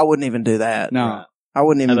now I wouldn't even do that. No. I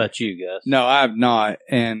wouldn't How even. about you, Gus? No, I have not.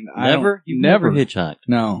 And Never? You've never hitchhiked?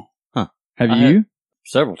 No. Huh. Have I you?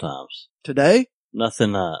 Several times. Today?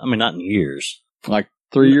 Nothing, not in years. Like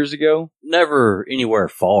 3 years ago? Never anywhere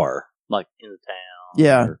far, like in the town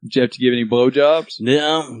Yeah. Did you have to give any blowjobs?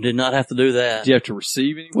 No, did not have to do that. Did you have to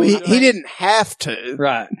receive any Well, blowjobs? he didn't have to.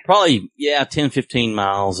 Right. Probably, 10, 15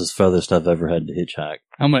 miles is furthest I've ever had to hitchhike.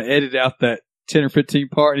 I'm going to edit out that 10 or 15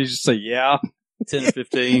 part and you just say, yeah. 10 or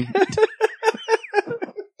 15.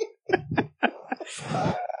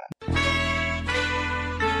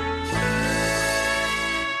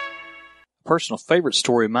 Personal favorite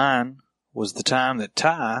story of mine was the time that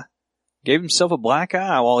Ty gave himself a black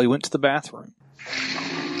eye while he went to the bathroom.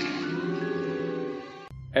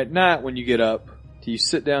 At night when you get up, do you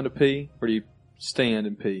sit down to pee or do you stand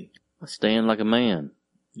and pee? I stand like a man.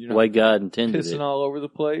 You're The not way God intended pissing it. all over the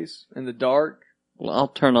place in the dark? Well, I'll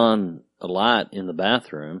turn on a light in the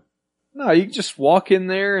bathroom. No, you can just walk in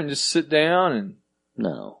there and just sit down and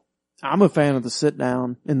No. I'm a fan of the sit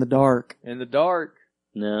down in the dark. in the dark.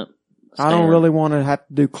 No. I don't Stand. really want to have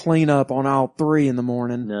to do cleanup on aisle 3 in the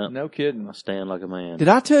morning. No. No kidding. I stand like a man. Did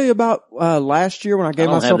I tell you about last year when I I gave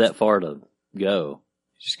don't myself have that far to go.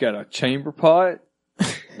 You just got a chamber pot?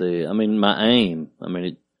 My aim.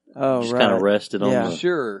 It Oh, just right. kind of rested on Yeah. the...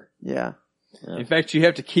 Sure. Yeah. Yeah. In fact, you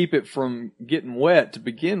have to keep it from getting wet to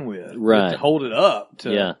begin with. You Right. have to hold it up.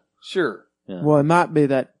 Yeah. Sure. Yeah. Well, it might be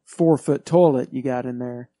that 4-foot toilet you got in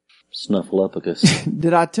there. Snuffleupagus.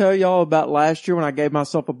 Did I tell y'all about last year when I gave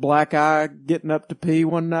myself a black eye getting up to pee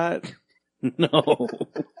one night? No.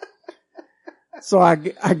 So I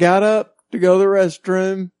got up to go to the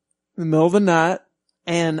restroom in the middle of the night,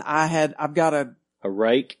 and I've got a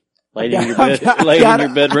rake laid I in your got- bed, I laid got in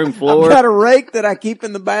your a- bedroom floor. I've got a rake that I keep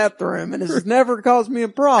in the bathroom, and it's never caused me a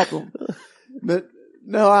problem. But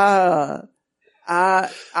no, I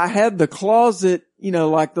had the closet,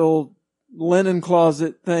 like the old linen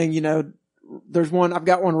closet thing, I've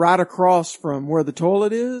got one right across from where the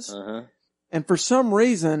toilet is. Uh-huh. And for some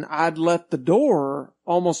reason, I'd left the door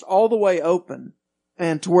almost all the way open,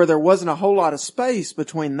 and to where there wasn't a whole lot of space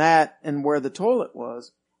between that and where the toilet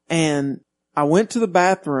was. And I went to the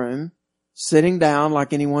bathroom, sitting down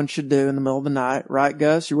like anyone should do in the middle of the night. Right,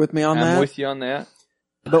 Gus? You're with me on that? I'm with you on that.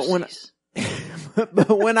 But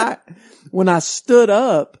when I stood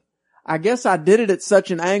up, I guess I did it at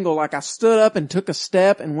such an angle, like I stood up and took a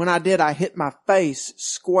step, and when I did, I hit my face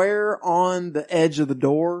square on the edge of the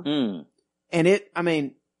door. Mm. And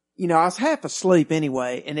I was half asleep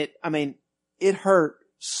anyway, and it hurt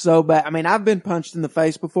so bad. I've been punched in the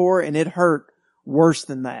face before, and it hurt worse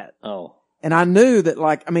than that. Oh. And I knew that,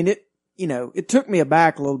 it took me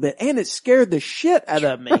aback a little bit, and it scared the shit out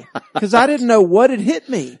of me, because I didn't know what had hit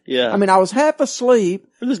me. Yeah. I was half asleep.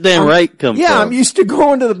 Where'd this damn rake come from? I'm used to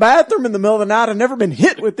going to the bathroom in the middle of the night. I've never been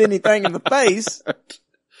hit with anything in the face.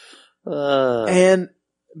 And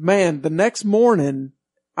man, the next morning,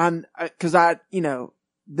 then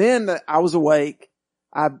I was awake.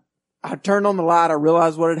 I turned on the light. I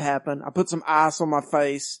realized what had happened. I put some ice on my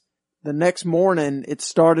face. The next morning, it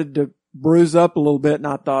started to bruise up a little bit, and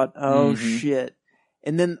I thought, oh shit.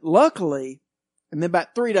 And then luckily,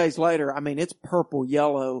 about 3 days later, it's purple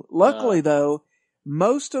yellow. Luckily though,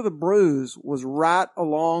 most of the bruise was right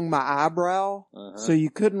along my eyebrow. So you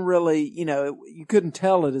couldn't really, you couldn't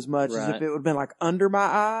tell it as much as if it would have been like under my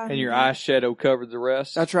eye. And your eyeshadow covered the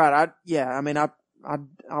rest? That's right. I went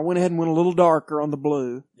ahead and went a little darker on the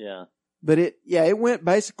blue. Yeah. But it went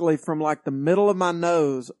basically from like the middle of my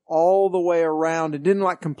nose all the way around. It didn't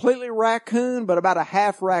like completely raccoon, but about a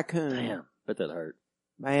half raccoon. Damn. Bet that hurt.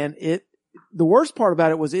 Man, the worst part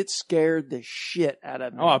about it was it scared the shit out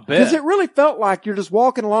of me. Oh, I bet. Because it really felt like you're just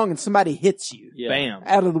walking along and somebody hits you. Yeah. Bam.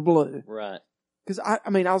 Out of the blue. Right. Because I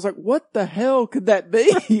was like, what the hell could that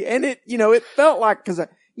be? And it felt like,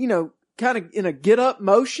 kind of in a get up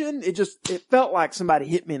motion, it felt like somebody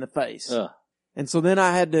hit me in the face. And so then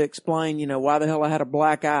I had to explain, why the hell I had a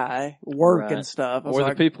black eye, work and stuff. Or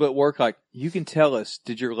the people at work like, you can tell us,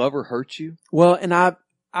 did your lover hurt you? Well, and I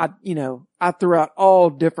threw out all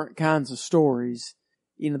different kinds of stories.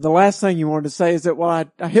 The last thing you wanted to say is that, well,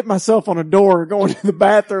 I hit myself on a door going to the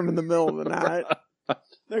bathroom in the middle of the night.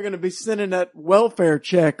 They're going to be sending that welfare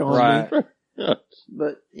check on me.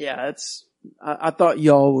 But yeah, I thought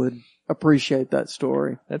y'all would appreciate that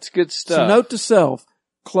story. That's good stuff. So note to self,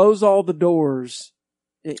 close all the doors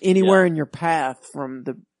anywhere in your path from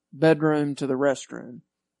the bedroom to the restroom.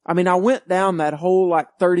 I went down that whole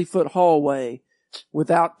 30-foot hallway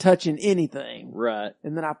without touching anything. Right.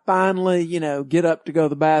 And then I finally, get up to go to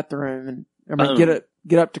the bathroom and,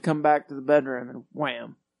 get up to come back to the bedroom and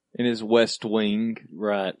wham. In his west wing.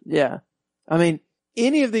 Right. Yeah.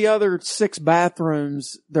 Any of the other 6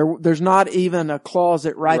 bathrooms, there's not even a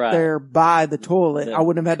closet right there by the toilet. I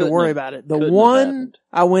wouldn't have had to worry about it. The one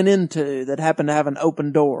I went into that happened to have an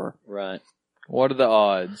open door. Right. What are the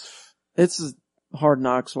odds? It's Hard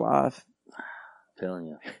Knocks life. Telling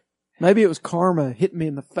you. Maybe it was karma hitting me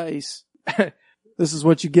in the face. This is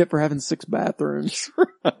what you get for having 6 bathrooms.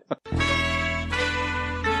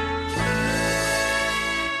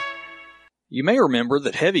 You may remember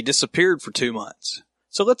that Heavy disappeared for 2 months.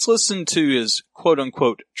 So let's listen to his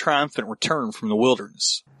quote-unquote triumphant return from the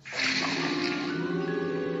wilderness.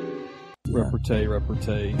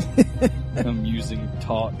 Repartee. Amusing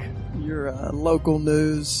talk. Your local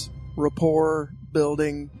news, rapport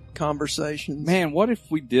building conversations. Man, what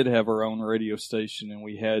if we did have our own radio station and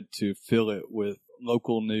we had to fill it with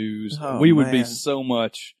local news? Oh, we would be man. so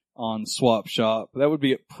much on Swap Shop. That would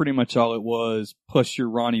be pretty much all it was, plus your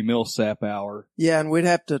Ronnie Millsap hour. Yeah, and we'd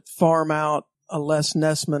have to farm out a Les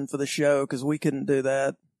Nessman for the show because we couldn't do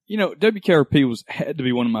that. You know, WKRP had to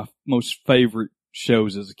be one of my most favorite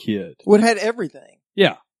shows as a kid. Well, it had everything.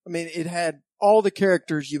 Yeah. I mean, it had all the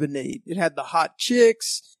characters you would need. It had the hot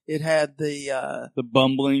chicks. It had the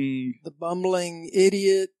bumbling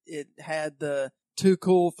idiot. It had the too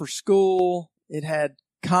cool for school. It had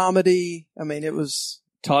comedy. I mean, it was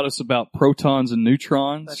taught us about protons and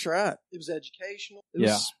neutrons. That's right. It was educational.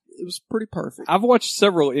 It was pretty perfect. I've watched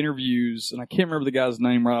several interviews, and I can't remember the guy's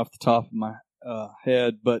name right off the top of my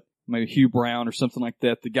head, but maybe Hugh Brown or something like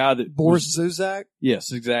that. The guy that Boris Zuzak?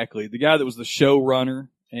 Yes, exactly. The guy that was the showrunner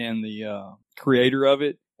and the creator of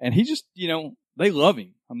it. And he just, they love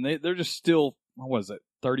him. I mean, they're just still, what was it,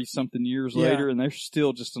 30-something years later, and they're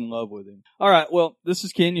still just in love with him. All right, well, this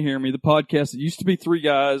is Can You Hear Me, the podcast. It used to be 3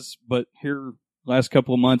 guys, but here, last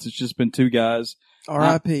couple of months, it's just been 2 guys.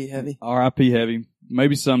 R.I.P. Heavy. R.I.P. Heavy.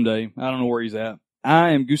 Maybe someday. I don't know where he's at.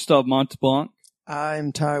 I am Gustav Monteblanc. I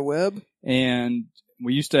am Ty Webb. And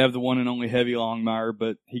we used to have the one and only Heavy Longmire,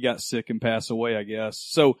 but he got sick and passed away, I guess.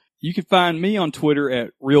 So you can find me on Twitter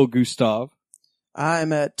at Real Gustav.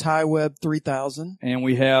 I'm at TyWeb3000. And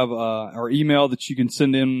we have our email that you can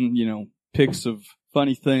send in, pics of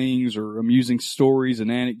funny things or amusing stories and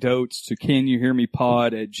anecdotes to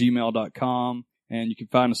canyouhearmepod@gmail.com. And you can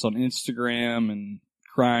find us on Instagram and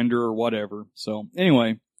Grindr or whatever. So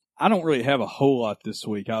anyway, I don't really have a whole lot this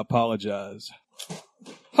week. I apologize.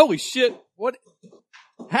 Holy shit. What?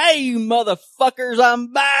 Hey, you motherfuckers,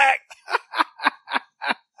 I'm back!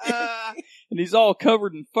 And he's all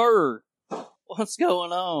covered in fur. What's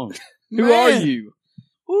going on? Who are you?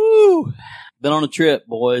 Woo! Been on a trip,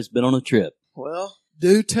 boys. Been on a trip. Well,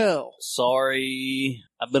 do tell. Sorry.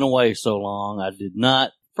 I've been away so long. I did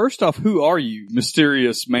not. First off, who are you,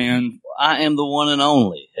 mysterious man? I am the one and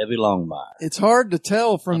only Heavy Longmire. It's hard to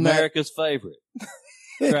tell from America's favorite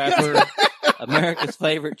trapper. America's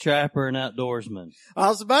favorite trapper and outdoorsman. I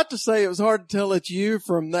was about to say it was hard to tell it's you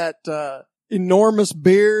from that enormous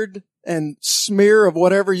beard and smear of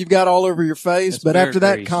whatever you've got all over your face. That's but Bear after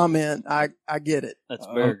that Grease. comment, I get it. That's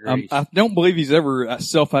Bear Grease. I don't believe he's ever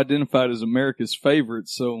self-identified as America's favorite,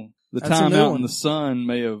 so the That's a time new out one. in the sun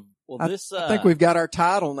may have... Well, I think we've got our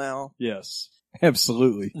title now. Yes,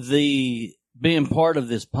 absolutely. The being part of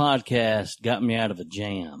this podcast got me out of a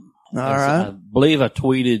jam. All right. I believe I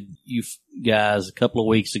tweeted you guys a couple of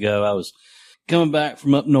weeks ago. I was coming back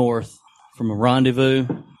from up north from a rendezvous,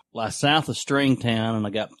 south of Stringtown, and I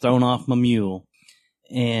got thrown off my mule.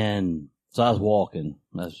 And so I was walking.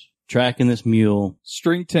 I was tracking this mule.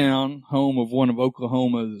 Stringtown, home of one of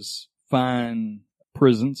Oklahoma's fine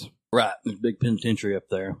prisons. Right. There's a big penitentiary up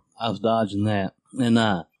there. I was dodging that. And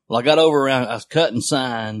I got over around, I was cutting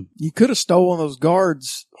sign. You could have stolen those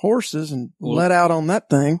guards' horses and let out on that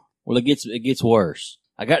thing. Well, it gets worse.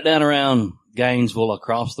 I got down around Gainesville. I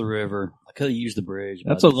crossed the river. I could have used the bridge.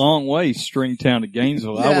 That's a long way, Stringtown to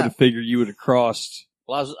Gainesville. Yeah. I would have figured you would have crossed.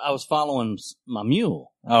 Well, I was following my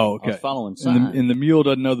mule. Oh, okay. I was following sign. And the mule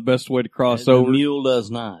doesn't know the best way to cross The over. mule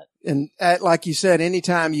does not. And like you said,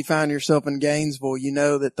 anytime you find yourself in Gainesville, you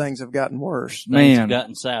know that things have gotten worse. Things Man, have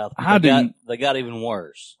gotten south. They got even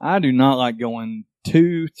worse. I do not like going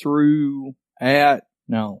to, through, at.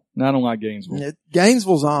 No, I don't like Gainesville.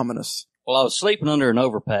 Gainesville's ominous. Well, I was sleeping under an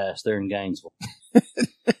overpass there in Gainesville.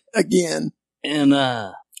 Again. And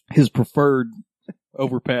his preferred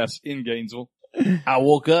overpass in Gainesville. I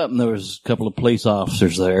woke up and there was a couple of police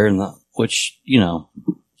officers there, and which, I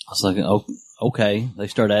was like, oh, okay. They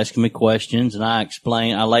started asking me questions, and I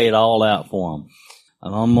lay it all out for them.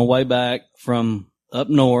 I'm on my way back from up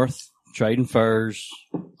north, trading furs.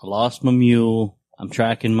 I lost my mule. I'm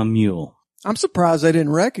tracking my mule. I'm surprised they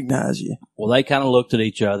didn't recognize you. Well, they kind of looked at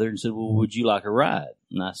each other and said, well, would you like a ride?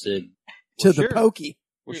 And I said, to sure. the pokey.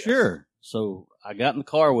 Well, sure. So I got in the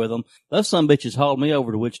car with them. Those some bitches hauled me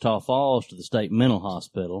over to Wichita Falls to the state mental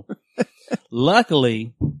hospital.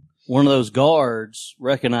 Luckily, one of those guards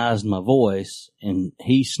recognized my voice, and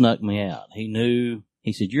he snuck me out. He knew.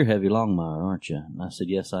 He said, "You're Heavy Longmire, aren't you?" And I said,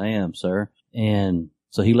 "Yes, I am, sir." And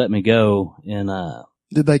so he let me go, and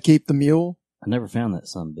Did they keep the mule? I never found that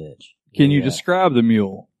sumbitch. Can you describe the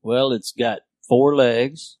mule? Well, it's got 4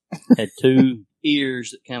 legs, had 2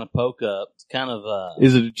 ears that kind of poke up. It's kind of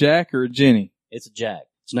Is it a Jack or a Jenny? It's a Jack.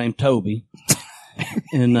 It's named Toby.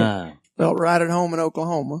 And Felt right at home in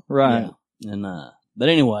Oklahoma. Right. Yeah. And but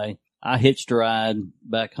anyway, I hitched a ride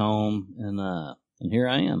back home, and here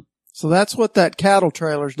I am. So that's what that cattle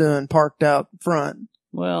trailer's doing, parked out front.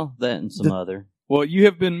 Well, that and some other. Well, you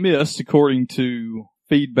have been missed according to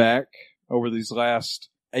feedback over these last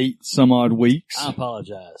 8 some odd weeks. I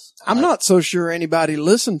apologize. I'm not so sure anybody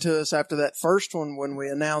listened to us after that first one when we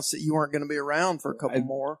announced that you weren't going to be around for a couple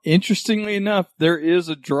more. Interestingly enough, there is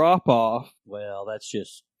a drop off. Well, that's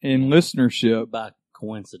just in listenership by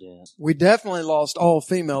coincidence. We definitely lost all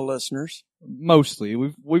female listeners. Mostly,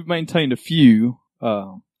 we've maintained a few.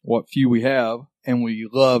 What few we have, and we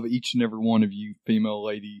love each and every one of you female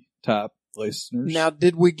lady type listeners. Now,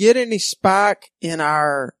 did we get any spike in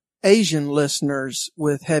our Asian listeners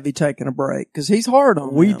with Heavy taking a break? Because he's hard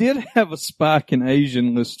on We them. did have a spike in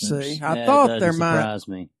Asian listeners. See, I thought there might. Surprise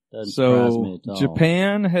me. Doesn't surprise me at all.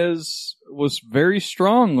 Japan was very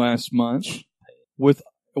strong last month. With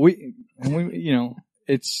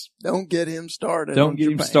it's don't get him started. Don't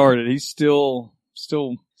get him started. He's still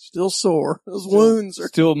sore. Those wounds are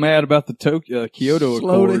still mad about the Kyoto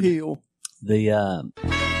slow Accord. to heal.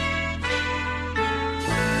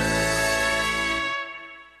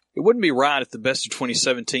 It wouldn't be right if the best of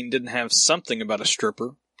 2017 didn't have something about a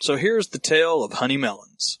stripper. So here's the tale of Honey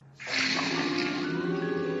Melons.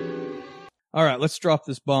 All right, let's drop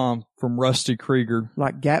this bomb from Rusty Krieger.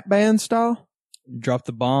 Like Gap Band style? Drop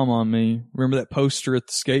the bomb on me. Remember that poster at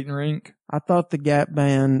the skating rink? I thought the Gap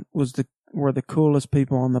Band were the coolest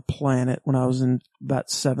people on the planet when I was in about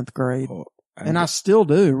 7th grade. And I still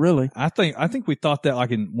do, really. I think we thought that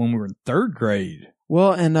when we were in 3rd grade.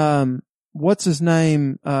 Well, and what's his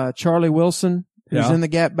name? Charlie Wilson, who's in the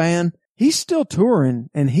Gap Band. He's still touring,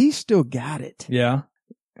 and he still got it. Yeah.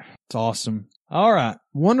 It's awesome. All right.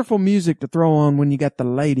 Wonderful music to throw on when you got the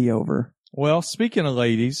lady over. Well, speaking of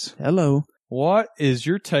ladies. Hello. What is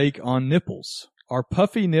your take on nipples? Are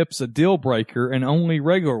puffy nips a deal breaker and only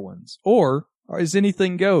regular ones? Or is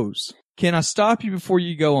anything goes? Can I stop you before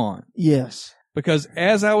you go on? Yes. Because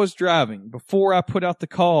as I was driving, before I put out the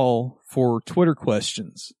call for Twitter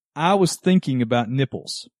questions, I was thinking about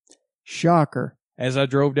nipples. Shocker. As I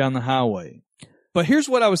drove down the highway. But here's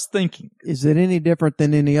what I was thinking. Is it any different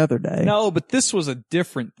than any other day? No, but this was a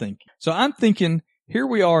different thinking. So I'm thinking, here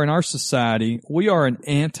we are in our society. We are an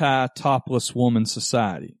anti-topless woman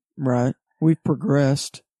society. Right. We've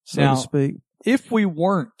progressed, so now, to speak. If we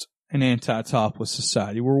weren't an anti-topless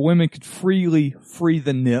society where women could freely free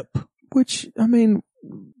the nip. Which, I mean,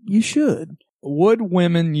 you should. Would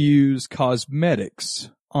women use cosmetics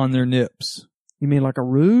on their nips? You mean like a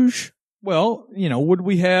rouge? Well, would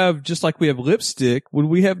we have, just like we have lipstick, would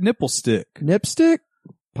we have nipple stick? Nipstick?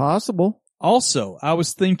 Possible. Also, I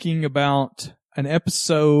was thinking about an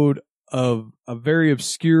episode of a very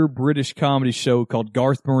obscure British comedy show called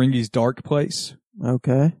Garth Marenghi's Dark Place.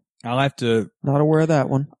 Okay. I'll have to... Not aware of that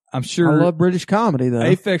one. I'm sure... I love British comedy, though.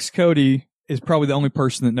 Aphex Cody is probably the only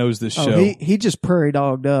person that knows this show. He just prairie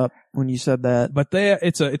dogged up when you said that. But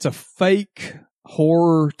it's a fake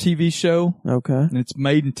horror TV show. Okay. And it's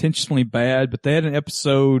made intentionally bad, but they had an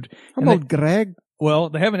episode... How about Greg? Well,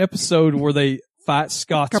 they have an episode where they fight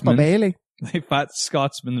Scotsmen. Bailey. They fight the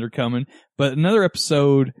Scotsmen that are coming. But another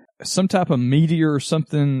episode, some type of meteor or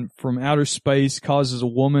something from outer space causes a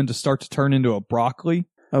woman to start to turn into a broccoli.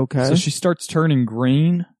 Okay. So she starts turning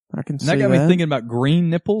green. I can see that. That got me thinking about green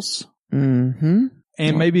nipples. Mm-hmm.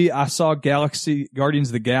 And maybe I saw Guardians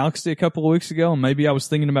of the Galaxy a couple of weeks ago, and maybe I was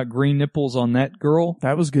thinking about green nipples on that girl.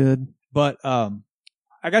 That was good. But I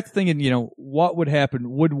got to thinking, what would happen?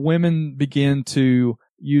 Would women begin to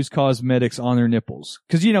use cosmetics on their nipples?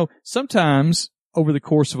 Because, sometimes over the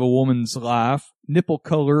course of a woman's life, nipple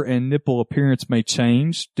color and nipple appearance may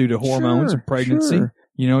change due to hormones and pregnancy. Sure.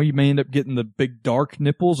 You may end up getting the big dark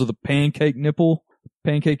nipples or the pancake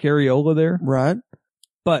areola there. Right.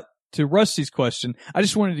 But to Rusty's question, I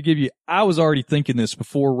just wanted to give you, I was already thinking this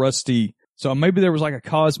before Rusty. So maybe there was like a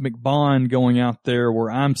cosmic bond going out there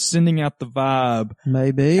where I'm sending out the vibe.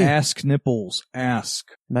 Maybe. Ask nipples. Ask.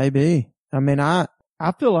 Maybe. I mean, I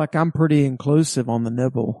feel like I'm pretty inclusive on the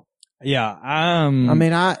nipple. Yeah. I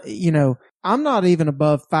mean, I'm not even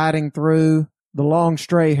above fighting through the long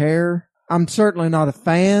stray hair. I'm certainly not a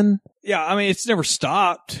fan. Yeah. I mean, it's never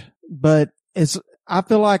stopped. But I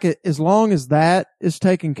feel like as long as that is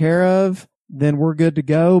taken care of, then we're good to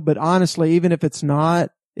go. But honestly, even if it's not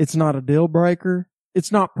a deal breaker.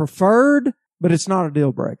 It's not preferred, but it's not a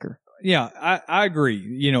deal breaker. Yeah, I agree.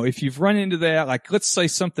 You know, if you've run into that, like let's say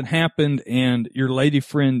something happened and your lady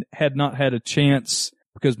friend had not had a chance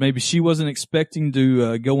because maybe she wasn't expecting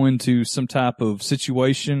to go into some type of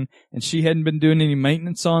situation and she hadn't been doing any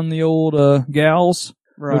maintenance on the old gals,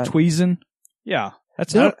 Right. or tweezing. Yeah,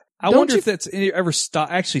 that's I wonder if that's ever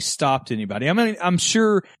actually stopped anybody. I mean, I'm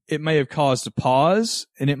sure it may have caused a pause,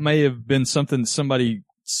 and it may have been something somebody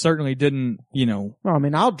certainly didn't, you know. Well, I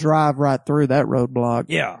mean, I'll drive right through that roadblock.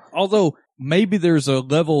 Yeah, although maybe there's a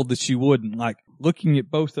level that you wouldn't. Like, looking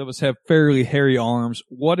at both of us have fairly hairy arms.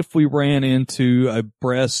 What if we ran into a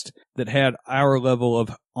breast that had our level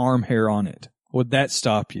of arm hair on it? Would that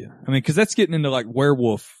stop you? I mean, because that's getting into like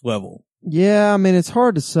werewolf level. Yeah, I mean, it's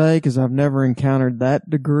hard to say because I've never encountered that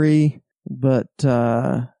degree, but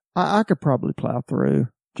I could probably plow through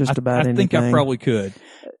just about anything. I think I probably could.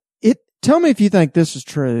 Tell me if you think this is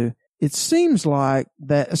true. It seems like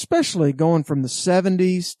that, especially going from the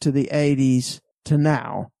 70s to the 80s to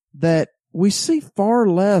now, that we see far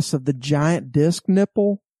less of the giant disc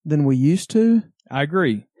nipple than we used to. I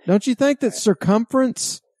agree. Don't you think that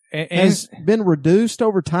circumference has been reduced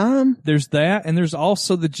over time? There's that, and there's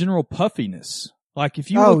also the general puffiness. Like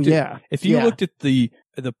if you looked at the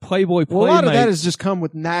Playboy Playmates, well, a lot of that has just come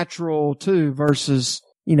with natural too versus,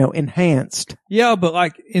 you know, enhanced. Yeah, but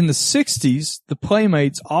like in the 60s, the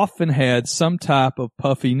Playmates often had some type of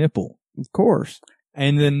puffy nipple. Of course.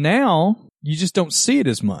 And then now you just don't see it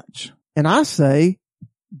as much. And I say,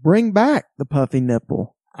 bring back the puffy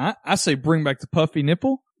nipple. I say bring back the puffy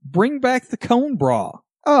nipple. Bring back the cone bra.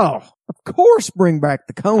 Oh, of course bring back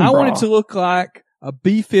the cone bra. I want it to look like a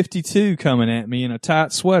B-52 coming at me in a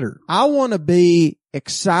tight sweater. I want to be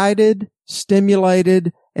excited,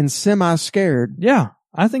 stimulated, and semi-scared. Yeah.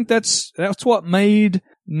 I think that's what made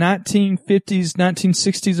 1950s,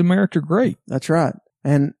 1960s America great. That's right.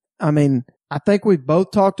 And I mean, I think we've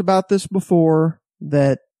both talked about this before,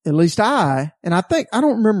 that at least I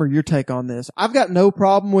don't remember your take on this. I've got no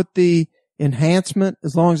problem with the enhancement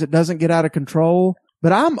as long as it doesn't get out of control,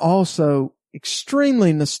 but I'm also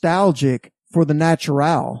extremely nostalgic for the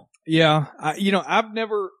natural. Yeah. I've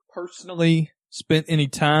never personally spent any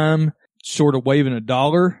time short of waving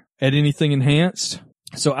 $1 at anything enhanced.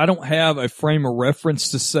 So I don't have a frame of reference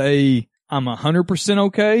to say I'm 100%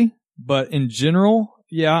 okay, but in general,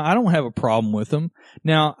 yeah, I don't have a problem with them.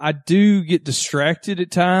 Now, I do get distracted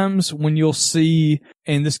at times when you'll see,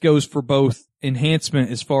 and this goes for both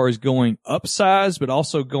enhancement as far as going up size, but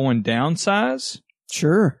also going down size.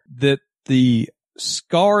 Sure. That the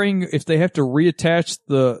scarring, if they have to reattach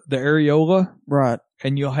the areola. Right.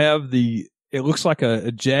 And you'll have it looks like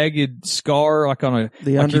a jagged scar, like on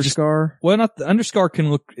the underscar. Well, not the underscar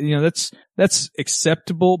can look, that's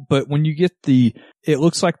acceptable, but when you get it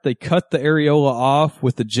looks like they cut the areola off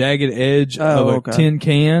with the jagged edge of a tin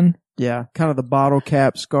can. Yeah, kind of the bottle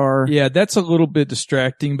cap scar. Yeah, that's a little bit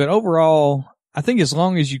distracting, but overall, I think as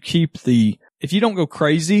long as you keep if you don't go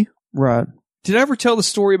crazy. Right. Did I ever tell the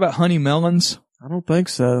story about Honey Melons? I don't think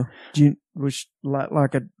so. Was she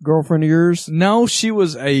like a girlfriend of yours? No, she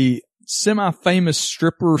was a semi-famous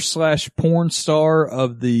stripper / porn star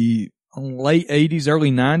of the late 80s,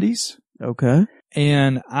 early 90s. Okay.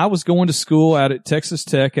 And I was going to school out at Texas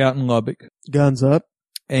Tech out in Lubbock. Guns up.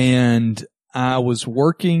 And I was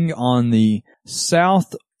working on the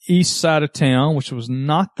southeast side of town, which was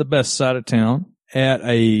not the best side of town, at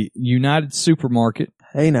a United supermarket.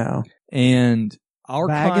 Hey now. And our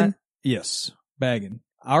bagging? Yes, bagging.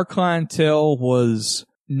 Our clientele was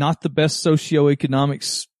not the best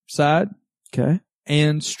socioeconomic side. Okay.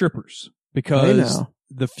 And strippers, because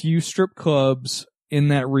the few strip clubs in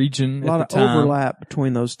that region a lot at the of time, overlap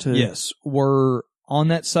between those two. Yes, were on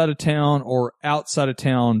that side of town or outside of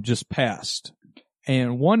town just past.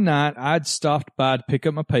 And one night I'd stopped by to pick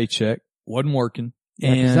up my paycheck, wasn't working.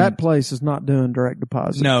 Yeah, and that place is not doing direct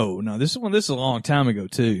deposit. No, this is a long time ago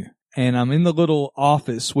too. And I'm in the little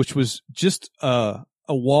office, which was just a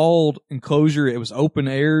walled enclosure. It was open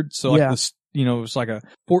aired, so like this, it was like a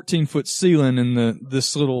 14-foot ceiling, and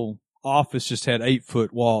this little office just had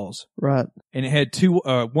 8-foot walls. Right. And it had two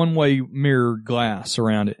one-way mirror glass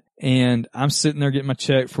around it. And I'm sitting there getting my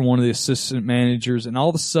check from one of the assistant managers, and all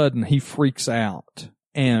of a sudden he freaks out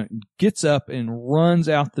and gets up and runs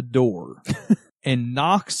out the door and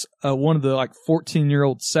knocks one of the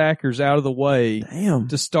 14-year-old sackers out of the way. Damn.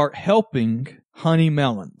 To start helping Honey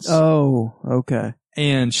Melons. Oh, okay.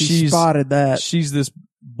 And she spotted that. She's this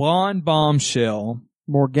blonde bombshell.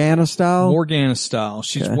 Morgana style? Morgana style.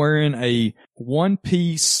 She's Okay. wearing a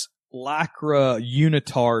one-piece lycra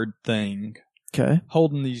unitard thing. Okay.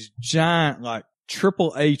 Holding these giant, like,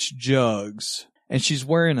 Triple H jugs. And she's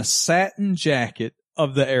wearing a satin jacket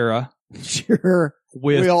of the era. Sure.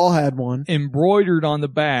 With we all had one. Embroidered on the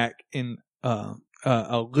back in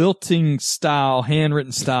a lilting style,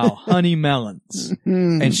 handwritten style, honey melons.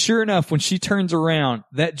 And sure enough, when she turns around,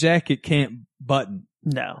 that jacket can't button.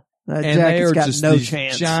 No. That And they jacket's are got just no these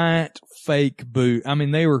chance. giant fake boot. I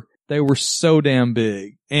mean, they were so damn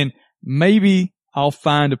big. And maybe I'll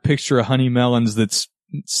find a picture of honey melons that's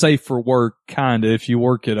safe for work, kinda, if you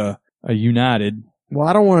work at a United. Well,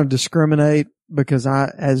 I don't want to discriminate because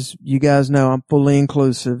as you guys know, I'm fully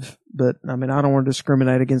inclusive, but I mean, I don't want to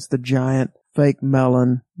discriminate against the giant fake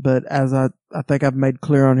melon, but as I think I've made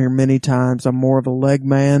clear on here many times, I'm more of a leg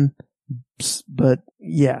man, but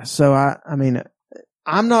yeah, so I mean,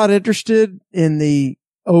 I'm not interested in the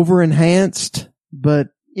over enhanced, but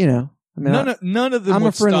you know, I mean, None of them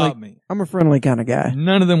would stop me. I'm a friendly kind of guy.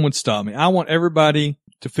 None of them would stop me. I want everybody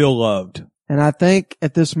to feel loved. And I think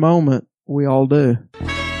at this moment, we all do.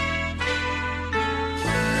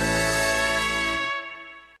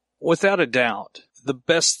 Without a doubt, the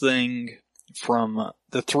best thing from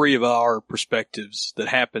the three of our perspectives that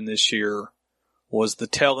happened this year was the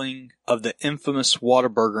telling of the infamous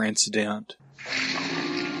Whataburger incident.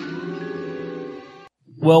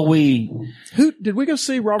 Well, Who did we go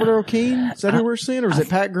see? Robert Earl Keen? Is that who we're seeing, or is it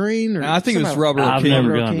Pat Green? Or I think it was somebody- Robert Earl I've Keen. never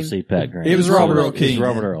Robert Earl gone Keen. to see Pat Green. It was Robert Earl Keen. It was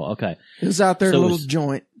Robert Earl. Okay. It was out there at So a it little was-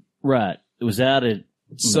 joint. Right. It was out at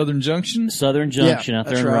Southern Junction? Southern Junction out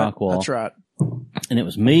there that's in right. Rockwall. That's right. And it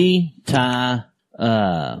was me, Ty,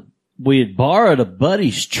 we had borrowed a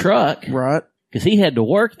buddy's truck. Right. Cause he had to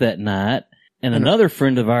work that night. And another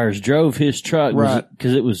friend of ours drove his truck. Right.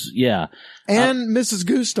 Cause it was, yeah. And Mrs.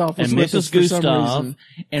 Gustav was And with us Mrs. for some Gustav. reason.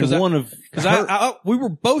 And Because we were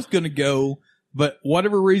both going to go, but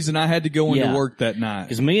whatever reason I had to go into Yeah. work that night.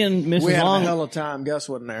 Cause me and We Mrs. had a Long, hell of a time. Gus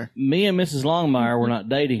wasn't there. me and Mrs. Longmire were not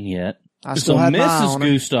dating yet. I So still had my eye Mrs. on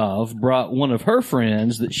her. Gustav brought one of her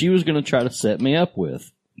friends that she was going to try to set me up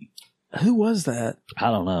with. Who was that?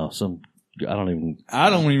 I don't know. I don't even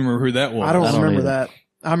remember who that was. I don't remember either. that.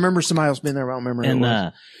 I remember somebody else being there, but I don't remember who And, it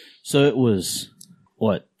was. so it was,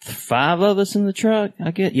 what, 5 of us in the truck?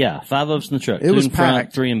 I get, yeah, 5 of us in the truck. It 2 was in front,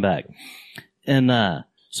 packed. 3 in back. And,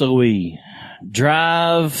 so we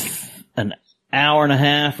drive an hour and a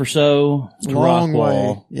half or so to Long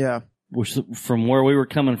Rockwall. way. Yeah. Which, from where we were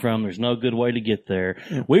coming from, there's no good way to get there.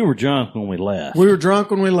 Yeah. We were drunk when we left. We were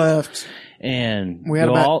drunk when we left. And We had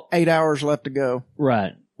go about 8 hours left to go.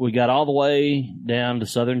 right. We got all the way down to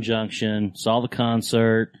Southern Junction, saw the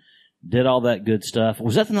concert, did all that good stuff.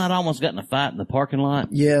 Was that the night I almost got in a fight in the parking lot?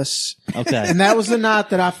 Yes. Okay. And that was the night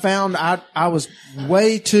that I found I was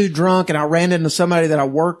way too drunk, and I ran into somebody that I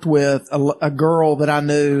worked with, a girl that I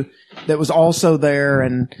knew that was also there,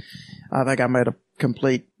 and I think I made a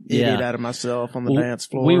complete idiot Yeah. out of myself on the Well, dance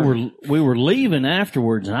floor. We were leaving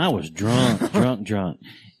afterwards, and I was drunk,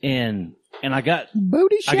 and I got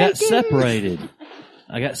Booty I got shaking. separated,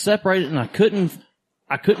 and I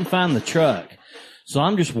couldn't find the truck. So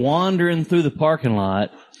I'm just wandering through the parking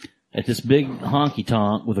lot at this big honky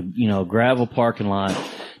tonk with a gravel parking lot,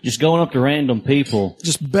 just going up to random people.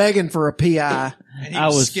 Just begging for a PI. And he I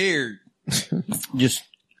was was- scared. Just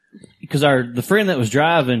because the friend that was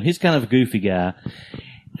driving, he's kind of a goofy guy.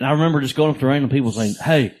 And I remember just going up to random people saying,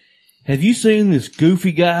 "Hey, have you seen this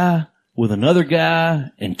goofy guy with another guy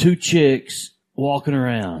and 2 chicks walking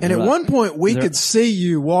around?" And at They're one point, we they're- could see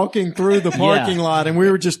you walking through the parking lot, and we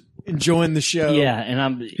were just enjoying the show. Yeah,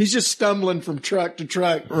 and He's just stumbling from truck to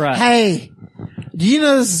truck. Right. Hey, do you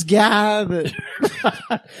know this guy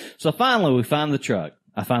that... So finally we find the truck.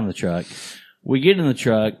 I find the truck. We get in the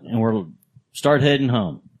truck and we're start heading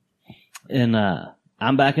home. And,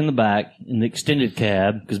 I'm back in the back in the extended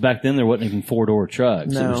cab because back then there wasn't even 4-door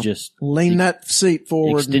trucks. No. It was just Lean that seat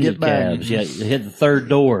forward and extended get back. cabs. Yeah, they had the 3rd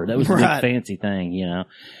door. That was the Right. big fancy thing,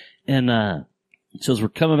 And, so as we're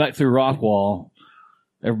coming back through Rockwall,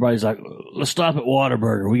 everybody's like, "Let's stop at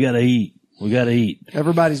Whataburger. We gotta eat.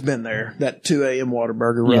 Everybody's been there. That 2 a.m.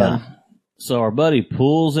 Whataburger run. Yeah. So our buddy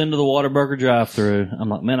pulls into the Whataburger drive-thru. I'm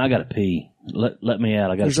like, "Man, I gotta pee. Let me out.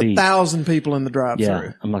 I gotta There's pee." 1,000 people in the drive-thru.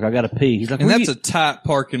 Yeah. I'm like, "I gotta pee." He's like, And "Where that's you-" a tight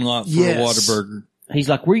parking lot for Yes. a Whataburger. He's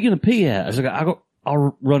like, "Where you gonna pee at?" I was like,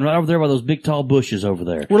 I'll run right over there by those big tall bushes over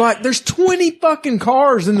there. We're like, there's 20 fucking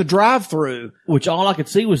cars in the drive-thru. Which all I could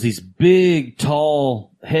see was these big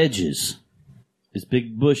tall hedges. These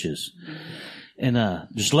big bushes. And,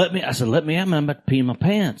 just let me out, man. I'm about to pee in my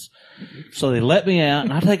pants. So they let me out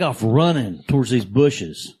and I take off running towards these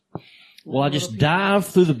bushes. Well, I just dived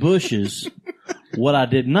through the bushes. What I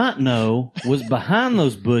did not know was behind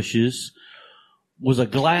those bushes was a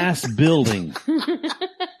glass building.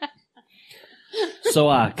 So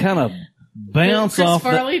I kind of bounce Chris off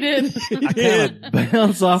Farley did. I kind of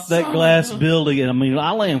bounce off that glass building, and I mean,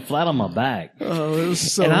 I land flat on my back. Oh, it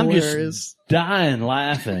was so and I'm hilarious. just dying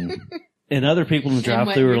laughing. And other people in the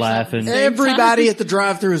drive-thru were laughing. Everybody at the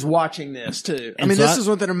drive-thru is watching this too. I And mean, so this is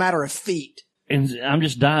within a matter of feet. And I'm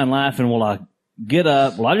just dying laughing. Well, I get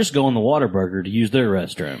up. Well, I just go in the Whataburger to use their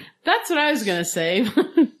restroom. That's what I was gonna say.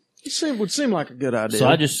 It would seem like a good idea. So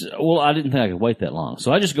I didn't think I could wait that long.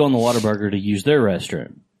 So I just go in the Whataburger to use their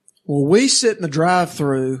restroom. Well, we sit in the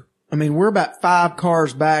drive-thru. I mean, we're about 5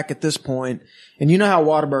 cars back at this point, and you know how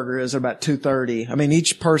Whataburger is at about 2:30. I mean,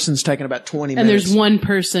 each person's taking about 20 And minutes. there's one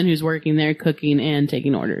person who's working there cooking and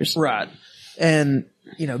taking orders. Right. And,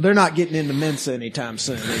 you know, they're not getting into Mensa anytime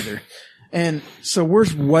soon either. And so we're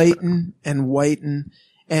waiting and waiting.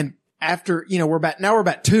 And after, you know, we're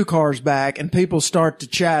about 2 cars back, and people start to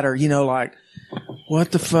chatter, you know, like,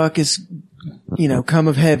 what the fuck is, you know, come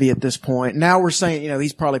of heavy at this point. Now we're saying, you know,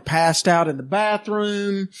 he's probably passed out in the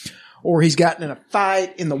bathroom, or he's gotten in a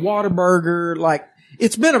fight in the Whataburger. Like,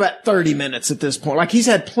 it's been about 30 minutes at this point. Like, he's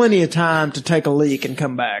had plenty of time to take a leak and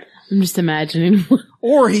come back. I'm just imagining.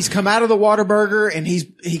 Or he's come out of the Whataburger and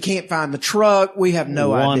he can't find the truck. We have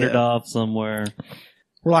no idea. Wandered off somewhere.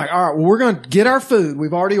 We're like, all right, well, we're going to get our food.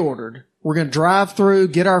 We've already ordered. We're going to drive through,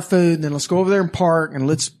 get our food, and then let's go over there and park, and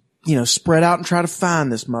let's, you know, spread out and try to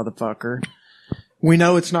find this motherfucker. We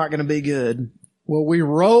know it's not going to be good. Well, we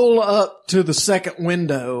roll up to the second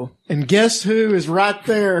window, and guess who is right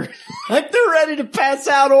there? Like, they're ready to pass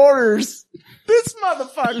out orders. This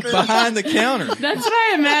motherfucker. Behind the counter. That's what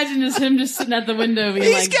I imagine is him just sitting at the window being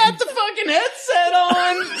He's like, got the fucking headset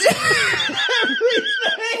on.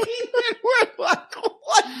 Everything. And we're like, what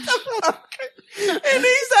the fuck? And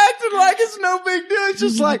he's acting like it's no big deal. It's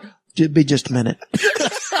just like, it'd be just a minute.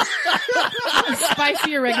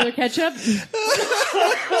 spicy or regular ketchup?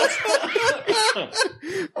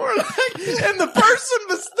 We're like, and the person,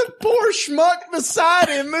 the poor schmuck beside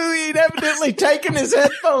him, who he'd evidently taken his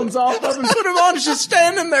headphones off of and put them on, is just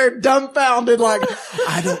standing there dumbfounded like,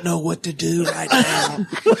 I don't know what to do right now.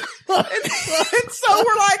 And so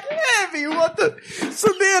we're like, Heavy, what the? So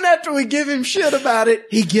then after we give him shit about it,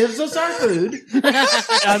 he gives us our food.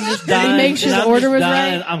 I'm just dying. Did he make sure the order was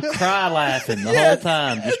right? I'm cry laughing the whole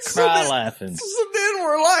time. Just cry laughing. So then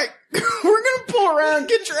we're like, we're going to pull around,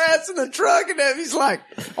 get your ass in the truck. And Heavy's like,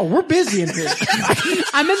 oh, we're busy in here.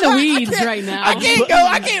 I'm in the weeds right now. I can't go.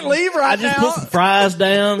 I can't leave right now. I just put some fries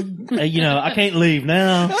down. You know, I can't leave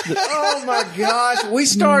now. Oh my gosh. We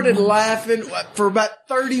started laughing for about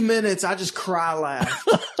 30 minutes. I just cry laugh.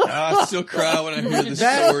 I still cry when I hear this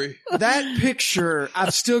story. That picture,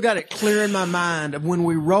 I've still got it clear in my mind of when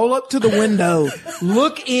we roll up to the window,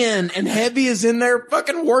 look in, and Heavy is in there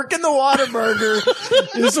fucking working the Whataburger.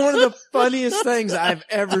 It's one of the funniest things I've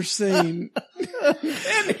ever seen. And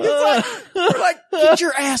he's like, we're like, get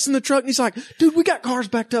your ass in the truck. And he's like, dude, we got cars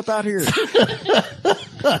backed up out here.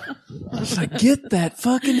 I was like, get that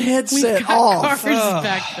fucking headset off. Cars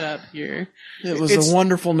backed up here. It was a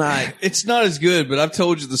wonderful night. It's not as good, but I've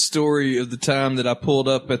told you the story of the time that I pulled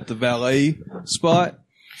up at the valet spot.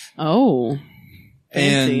 Oh.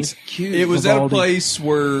 And it was at a place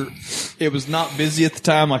where it was not busy at the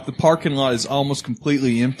time. Like, the parking lot is almost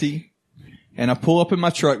completely empty. And I pull up in my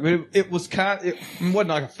truck, but it wasn't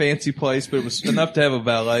like a fancy place, but it was enough to have a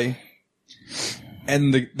valet.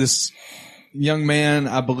 And this young man,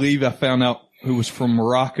 I believe I found out, who was from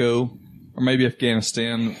Morocco or maybe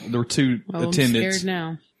Afghanistan. There were 2 attendants. I'm scared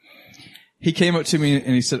now. He came up to me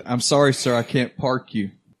and he said, "I'm sorry, sir, I can't park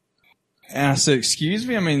you." And I said, "Excuse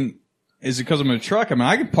me? I mean, is it because I'm in a truck? I mean,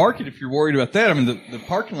 I can park it if you're worried about that. I mean, the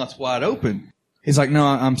parking lot's wide open." He's like, "No,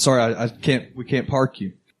 I'm sorry, we can't park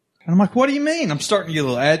you." And I'm like, "What do you mean?" I'm starting to get a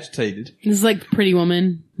little agitated. This is like Pretty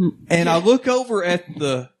Woman. And I look over at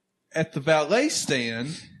the valet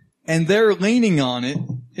stand, and there leaning on it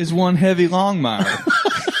is one Heavy Longmire.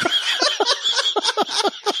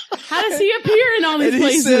 How does he appear in all these And he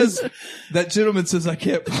places? says, that gentleman says, "I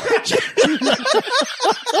can't park you."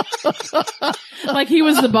 Like he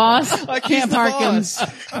was the boss. Like Can't he's the park boss.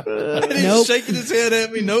 him. And he's shaking his head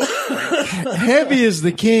at me. Nope. Heavy is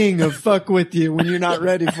the king of fuck with you when you're not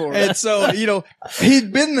ready for it. And so, you know,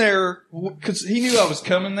 he'd been there because he knew I was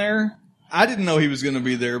coming there. I didn't know he was going to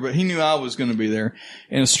be there, but he knew I was going to be there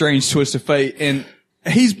in a strange twist of fate. And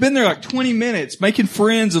He's been there like 20 minutes, making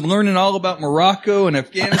friends and learning all about Morocco and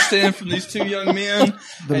Afghanistan from these two young men.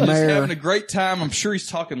 The and mayor. just having a great time. I'm sure he's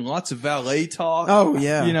talking lots of valet talk. Oh,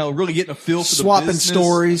 yeah. You know, really getting a feel for Swapping the business.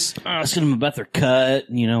 stories. Asking them about their cut,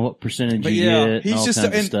 what percentage But you yeah, get, he's all just kinds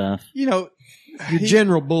of and, stuff. You know, Your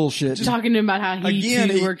general bullshit. Talking to him about how he Again,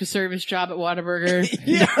 too he- worked a service job at Whataburger.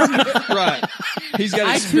 right. He's got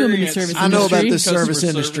I too am in the experience. service I know about industry. this service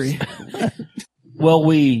Customer industry. Well,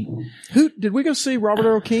 Who did we go see? Robert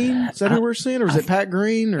Earl Keen? Is that who we're seeing, or is it Pat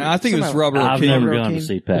Green? Or I think it was somebody- Robert Earl I've Keen. never Robert Earl gone to Keen.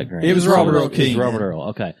 see Pat Green. It was Robert Earl Keen. It was Robert Earl.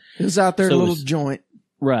 Okay. He was out there at So a it little was- joint.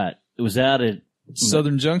 Right. It was out at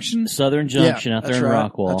Southern Junction. Southern Junction out there that's in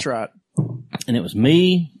right. Rockwall. That's right. And it was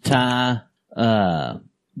me, Ty,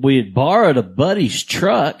 we had borrowed a buddy's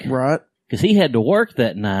truck. Right. Cause he had to work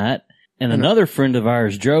that night. And another friend of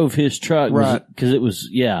ours drove his truck. Right. Cause it was,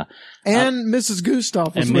 yeah. And Mrs.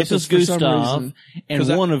 Gustav was And with us Mrs. for some Gustav. reason.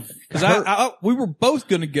 And one of Because we were both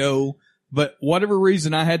going to go, but whatever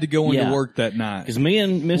reason I had to go into Yeah. work that night. Cause me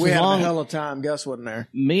and We Mrs. had a Long, hell of a time. Gus wasn't there.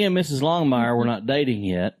 me and Mrs. Longmire were not dating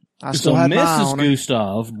yet. I So still had my eye Mrs. on her.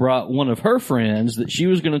 Gustav brought one of her friends that she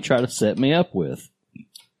was going to try to set me up with.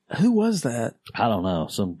 Who was that? I don't know.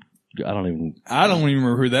 I don't even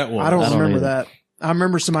remember who that was. I don't remember either. that. I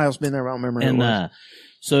remember somebody else being there, but I don't remember who And, it was.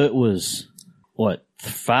 so it was, what,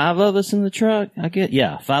 5 of us in the truck? I get,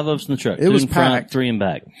 yeah, 5 of us in the truck. It 2 was in front, packed. 3 in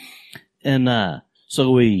back. And,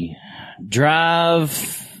 so we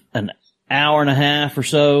drive an hour and a half or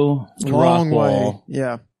so to Long Rockwall. way.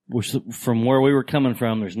 Yeah. Which, from where we were coming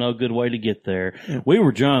from, there's no good way to get there. We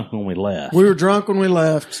were drunk when we left. We were drunk when we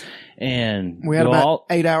left. And We had go about all-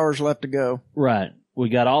 8 hours left to go. Right. We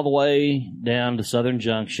got all the way down to Southern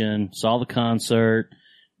Junction, saw the concert,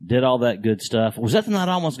 did all that good stuff. Was that the night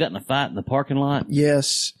I almost got in a fight in the parking lot?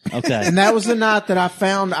 Yes. Okay. And that was the night that I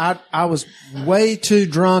found I was way too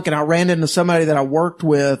drunk, and I ran into somebody that I worked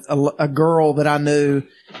with, a girl that I knew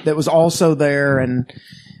that was also there, and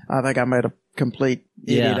I think I made a complete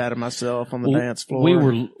idiot out of myself on the dance floor.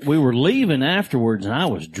 We were leaving afterwards, and I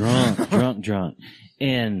was drunk,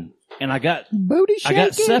 and I got booty I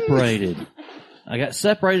got shaking. separated,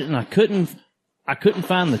 and I couldn't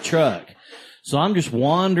find the truck. So I'm just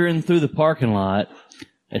wandering through the parking lot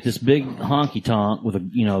at this big honky tonk with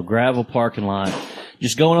a gravel parking lot,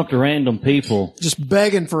 just going up to random people, just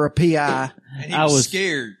begging for a PI. I was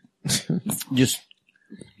scared. Just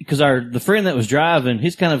because the friend that was driving,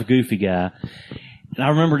 he's kind of a goofy guy, and I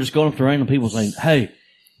remember just going up to random people saying, "Hey,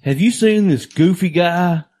 have you seen this goofy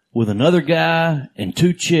guy with another guy and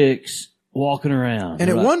 2 chicks walking around?" And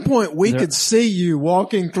at one point, we they're- could see you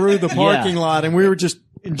walking through the parking lot, and we were just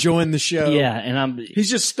enjoying the show. Yeah, and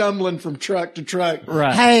he's just stumbling from truck to truck.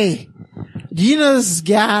 Right. Hey, do you know this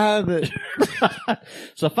guy that?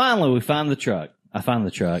 So finally, we find the truck. I find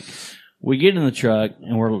the truck. We get in the truck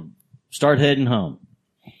and we're start heading home.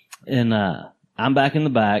 And I'm back in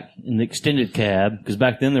the back in the extended cab because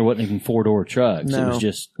back then there wasn't even 4-door trucks. No. It was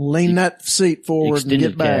just Lean that seat forward and extended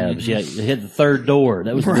get back. cabs. Yeah, it had the 3rd door.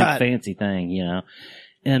 That was the Right. big fancy thing,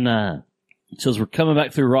 And so as we're coming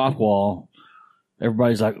back through Rockwall,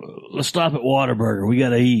 everybody's like, "Let's stop at Whataburger. We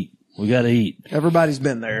gotta eat. Everybody's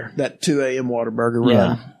been there. That 2 a.m. Whataburger run.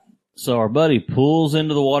 Yeah. So our buddy pulls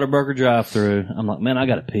into the Whataburger drive-thru. I'm like, "Man, I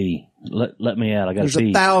gotta pee. Let me out. I gotta There's pee."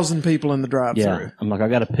 1,000 people in the drive-thru. Yeah. I'm like, "I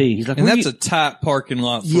gotta pee." He's like, And "Where that's you-" a tight parking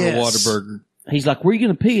lot for Yes. a Whataburger. He's like, "Where you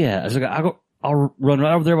gonna pee at?" I was like, I'll run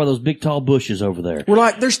right over there by those big tall bushes over there. We're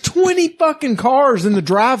like, there's 20 fucking cars in the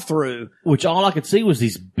drive-thru. Which all I could see was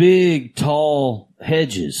these big tall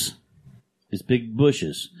hedges. These big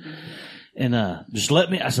bushes. And, I said, "Let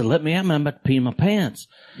me out, man. I'm about to pee in my pants."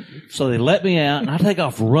 So they let me out and I take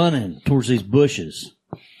off running towards these bushes.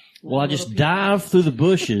 Well, I just dive through the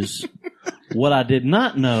bushes. What I did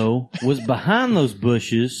not know was behind those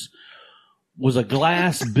bushes was a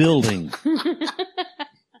glass building.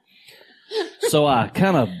 So I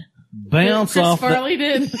kind of bounce Chris off Farley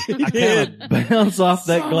did. I kind of bounce off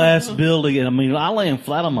that glass building, and I mean, I land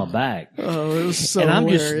flat on my back. Oh, it was so and I'm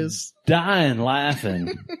hilarious. just dying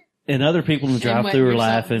laughing. And other people in the And drive-thru are wetting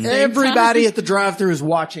yourself. laughing. Everybody at the drive-thru is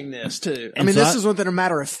watching this too. I And mean, so this is within a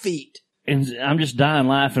matter of feet. And I'm just dying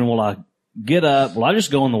laughing. Well, I get up. Well, I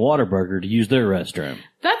just go in the Whataburger to use their restroom.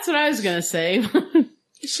 That's what I was gonna say.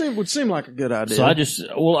 Would seem like a good idea. So I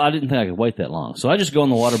didn't think I could wait that long. So I just go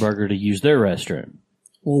in the Whataburger to use their restroom.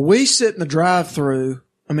 Well, we sit in the drive-thru.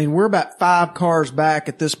 I mean, we're about 5 cars back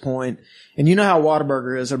at this point, and you know how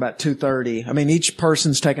Whataburger is at about 2:30. I mean, each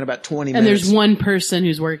person's taking about 20 And minutes. there's one person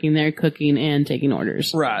who's working there cooking and taking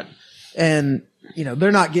orders. Right. And,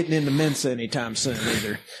 they're not getting into Mensa anytime soon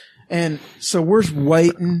either. And so we're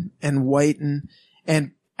waiting and waiting.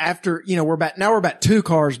 And after, we're about 2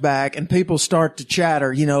 cars back and people start to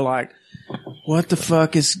chatter, like, what the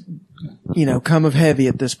fuck is, come of Heavy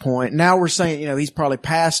at this point? Now we're saying, he's probably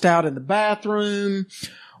passed out in the bathroom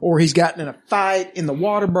or he's gotten in a fight in the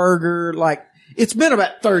Whataburger. Like, it's been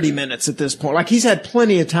about 30 minutes at this point. Like, he's had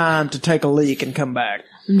plenty of time to take a leak and come back.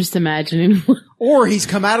 I'm just imagining. Or he's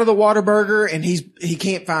come out of the Whataburger and he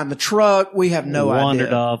can't find the truck. We have no idea.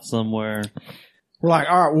 Wandered off somewhere. We're like,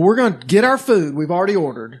 all right, well, we're going to get our food. We've already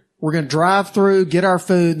ordered. We're going to drive through, get our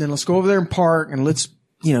food, and then let's go over there and park and let's,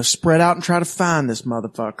 spread out and try to find this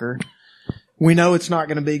motherfucker. We know it's not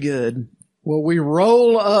going to be good. Well, we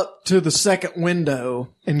roll up to the second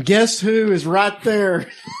window and guess who is right there?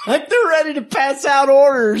 Like they're ready to pass out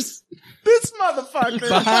orders. This motherfucker.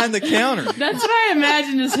 Behind the counter. That's what I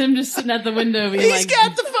imagined is him just sitting at the window being He's like.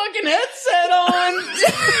 got the fucking headset on.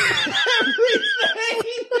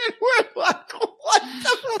 Everything. And we're like, what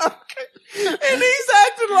the fuck? And he's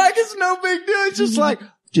acting like it's no big deal. It's just like,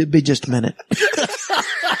 be just a minute.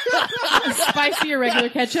 Spicy or regular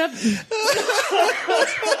ketchup?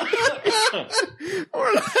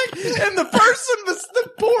 We're like, and the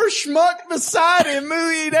poor schmuck beside him, who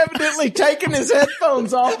he'd evidently taken his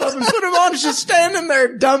headphones off of and put them on, is just standing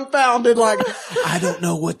there dumbfounded like, I don't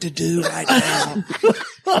know what to do right now.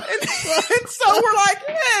 and so we're like,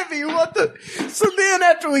 Heavy, what the? So then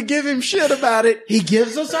after we give him shit about it, he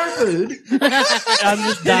gives us our food. I'm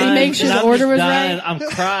just Did dying. he make sure the I'm order just was dying. right? I'm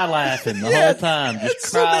cry laughing the whole time.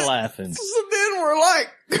 Just cry laughing. So then we're like,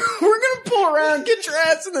 we're going to pull around, get your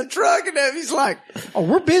ass in the truck. And Heavy's like, oh,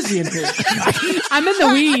 we're busy in here. I'm in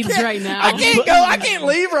the weeds right now. I can't go. I can't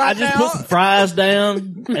leave right I just now. put some fries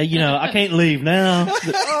down. I can't leave now.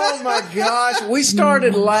 Oh my gosh. We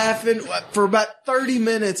started laughing for about 30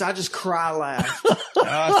 minutes. I just cry laugh.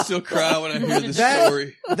 I still cry when I hear this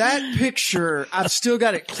story. That picture, I've still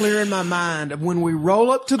got it clear in my mind of when we roll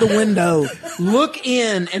up to the window, look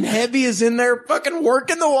in, and Heavy is in there fucking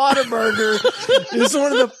working the Whataburger. It's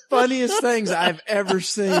one of the funniest things I've ever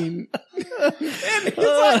seen. And he's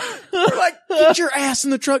like, we're like, get your ass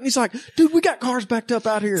in the truck. And he's like, dude, we got cars backed up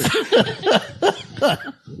out here. I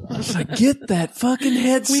was like, get that fucking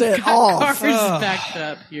headset off. Cars backed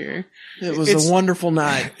up here. It was a wonderful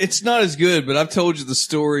night. It's not as good, but I've told you the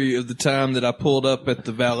story of the time that I pulled up at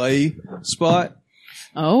the valet spot.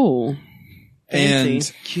 Oh.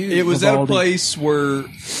 And Cute, it was at a Vivaldi. place where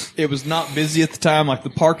it was not busy at the time. Like the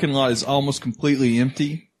parking lot is almost completely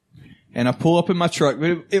empty. And I pull up in my truck,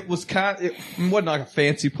 but it wasn't like a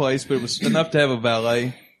fancy place, but it was enough to have a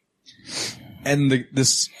valet. And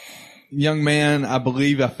this young man, I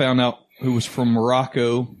believe I found out who was from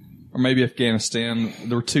Morocco or maybe Afghanistan.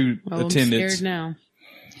 There were 2 attendants. I'm scared now.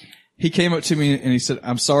 He came up to me and he said,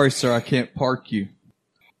 "I'm sorry, sir, I can't park you."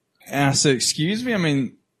 And I said, "Excuse me? I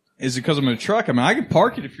mean, is it because I'm in a truck? I mean, I can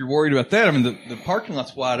park it if you're worried about that. I mean, the parking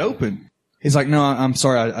lot's wide open." He's like, "No, I'm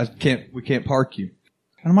sorry, we can't park you."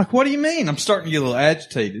 And I'm like, "What do you mean?" I'm starting to get a little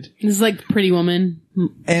agitated. This is like Pretty Woman.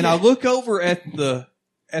 And I look over at the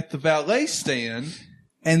valet stand,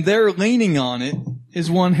 and there leaning on it is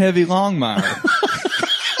one Heavy Longmire.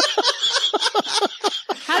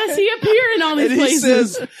 How does he appear in all these And he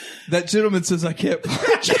places? says, that gentleman says, "I can't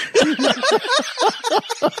park you."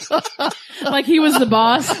 Like he was the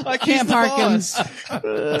boss. Like Can't he's the park him. boss.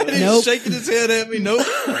 And he's Nope. shaking his head at me. Nope.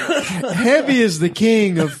 Heavy is the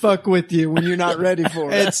king of fuck with you when you're not ready for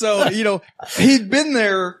it. And so, he'd been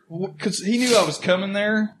there because he knew I was coming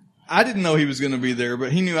there. I didn't know he was going to be there,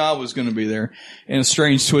 but he knew I was going to be there in a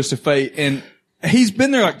strange twist of fate. And he's been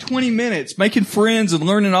there like 20 minutes making friends and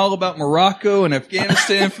learning all about Morocco and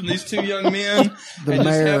Afghanistan from these 2 young men. The and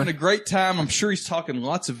mayor. just having a great time. I'm sure he's talking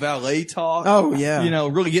lots of valet talk. Oh, yeah.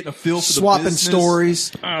 Really getting a feel for Swapping the business.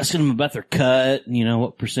 stories. Asking them about their cut,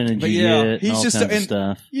 what percentage But you yeah, get, he's and all just, kinds of and,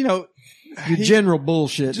 stuff. Your general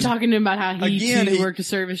bullshit. Talking to him about how he Again, too he- worked a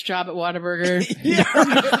service job at Whataburger.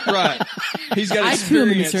 Right. He's got I too am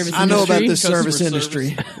in the experience. service I know about industry. this service Customer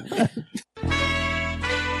industry.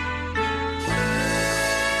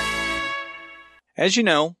 As you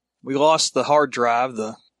know, we lost the hard drive.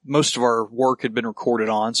 Most of our work had been recorded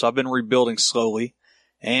on, so I've been rebuilding slowly.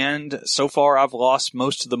 And so far, I've lost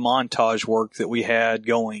most of the montage work that we had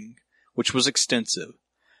going, which was extensive.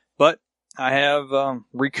 But I have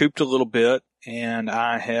recouped a little bit, and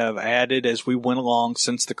I have added as we went along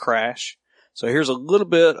since the crash. So here's a little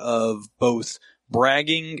bit of both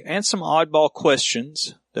bragging and some oddball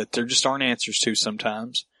questions that there just aren't answers to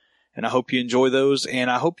sometimes. And I hope you enjoy those, and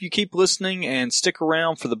I hope you keep listening and stick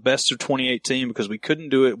around for the best of 2018 because we couldn't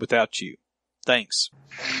do it without you. Thanks.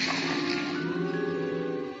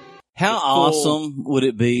 How awesome would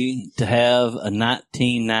it be to have a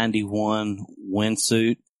 1991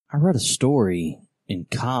 windsuit I read a story in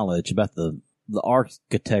college about the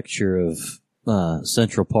architecture of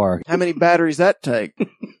Central Park. How many batteries that take?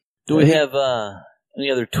 Do we have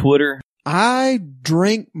any other Twitter? I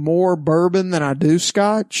drink more bourbon than I do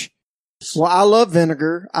scotch. Well, I love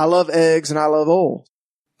vinegar, I love eggs, and I love oil.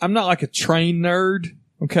 I'm not like a train nerd,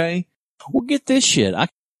 okay? Well, get this shit.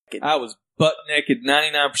 I was butt naked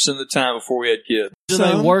 99% of the time before we had kids. Do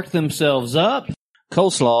they work themselves up?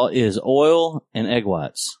 Coleslaw is oil and egg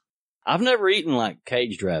whites. I've never eaten like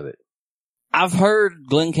caged rabbit. I've heard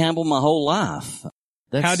Glenn Campbell my whole life.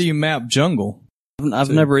 How do you map jungle? I've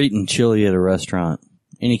never eaten chili at a restaurant,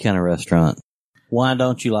 any kind of restaurant. Why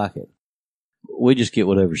don't you like it? We just get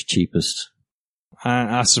whatever's cheapest.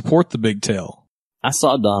 I support the big tail. I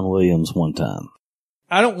saw Don Williams one time.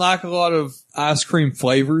 I don't like a lot of ice cream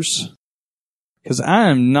flavors because I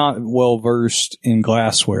am not well versed in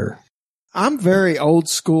glassware. I'm very old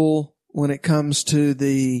school when it comes to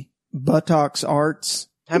the buttocks arts.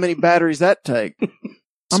 How many batteries that take?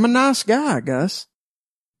 I'm a nice guy, Gus.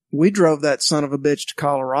 We drove that son of a bitch to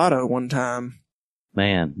Colorado one time.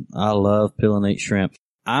 Man, I love peel and eat shrimp.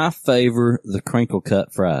 I favor the crinkle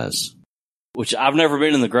cut fries, which I've never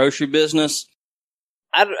been in the grocery business.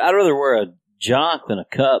 I'd rather wear a jock than a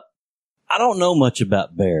cup. I don't know much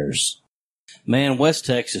about bears. Man, West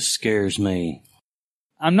Texas scares me.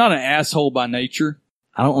 I'm not an asshole by nature.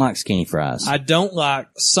 I don't like skinny fries. I don't like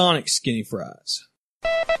Sonic skinny fries.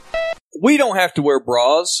 We don't have to wear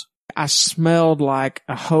bras. I smelled like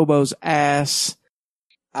a hobo's ass.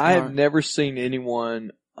 I have never seen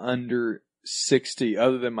anyone under 60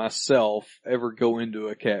 other than myself ever go into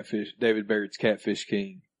a David Barrett's Catfish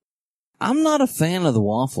King. I'm not a fan of the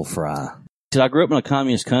waffle fry. I grew up in a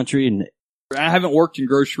communist country, and I haven't worked in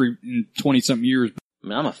grocery in 20-something years.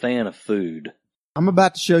 I'm a fan of food. I'm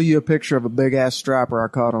about to show you a picture of a big-ass striper I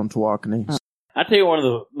caught on Tawakoni. I tell you, one of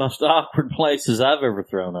the most awkward places I've ever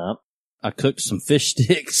thrown up. I cooked some fish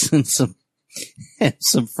sticks and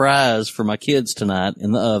some fries for my kids tonight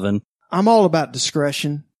in the oven. I'm all about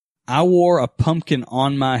discretion. I wore a pumpkin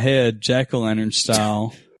on my head, jack-o'-lantern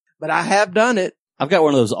style. But I have done it. I've got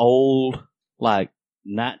one of those old, like,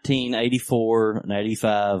 1984 and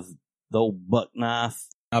 85, the old buck knife.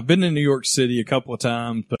 I've been in New York City a couple of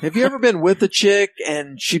times. But have you ever been with a chick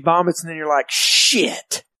and she vomits and then you're like,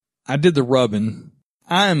 shit? I did the rubbing.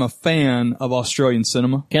 I am a fan of Australian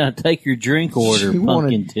cinema. Can I take your drink order,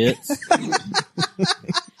 pumpkin tits?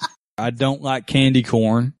 I don't like candy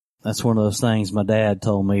corn. That's one of those things my dad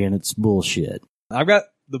told me, and it's bullshit. I've got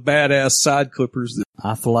the badass side clippers.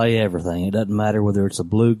 I fillet everything. It doesn't matter whether it's a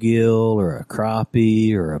bluegill or a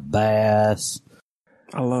crappie or a bass.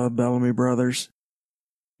 I love Bellamy Brothers.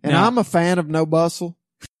 And now, I'm a fan of No Bustle.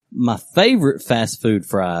 My favorite fast food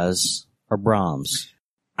fries are Brahms.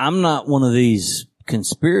 I'm not one of these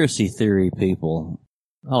conspiracy theory people.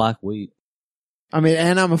 I like wheat.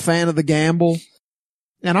 And I'm a fan of the Gamble.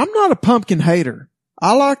 And I'm not a pumpkin hater.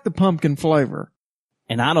 I like the pumpkin flavor.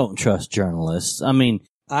 And I don't trust journalists.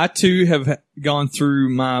 I too have gone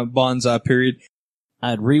through my bonsai period.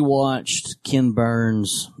 I'd rewatched Ken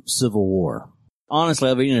Burns' Civil War. Honestly,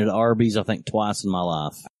 I've eaten it at Arby's, I think, twice in my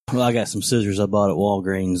life. Well, I got some scissors I bought at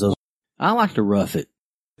Walgreens. I like to rough it.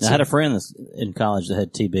 I had a friend that's in college that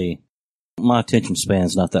had TB. My attention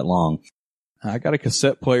span's not that long. I got a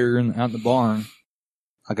cassette player out in the barn.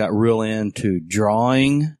 I got real into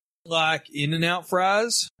drawing. Like In-N-Out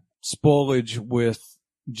fries, spoilage with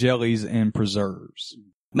jellies and preserves.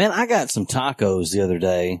 Man, I got some tacos the other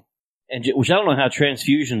day, which I don't know how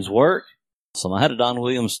transfusions work. So I had a Don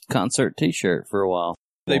Williams concert t-shirt for a while.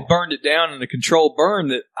 They burned it down in a controlled burn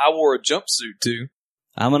that I wore a jumpsuit to.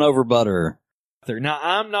 I'm an over-butterer. Now,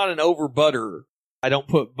 I'm not an over-butterer. I don't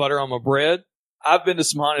put butter on my bread. I've been to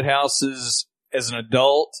some haunted houses as an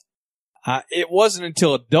adult. It wasn't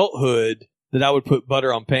until adulthood that I would put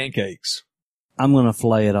butter on pancakes. I'm going to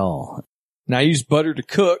fillet it all. Now, I use butter to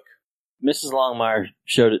cook. Mrs. Longmire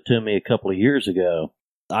showed it to me a couple of years ago.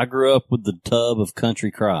 I grew up with the tub of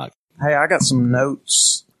Country Crock. Hey, I got some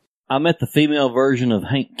notes. I met the female version of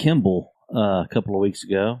Hank Kimball a couple of weeks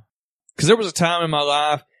ago. Because there was a time in my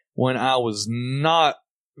life when I was not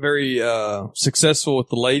very successful with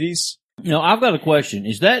the ladies. I've got a question.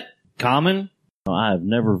 Is that common? I have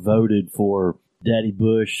never voted for Daddy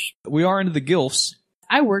Bush. We are into the gilfs.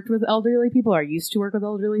 I worked with elderly people, or used to work with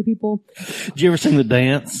elderly people. Did you ever sing the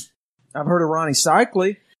dance? I've heard of Ronnie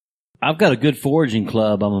Cycli. I've got a good foraging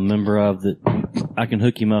club I'm a member of that I can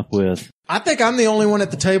hook him up with. I think I'm the only one at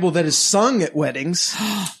the table that has sung at weddings.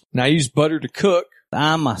 Now I use butter to cook.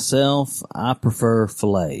 I myself, I prefer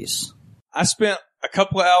fillets. I spent a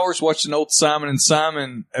couple of hours watching old Simon and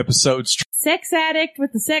Simon episodes. Sex addict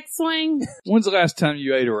with the sex swing. When's the last time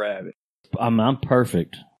you ate a rabbit? I'm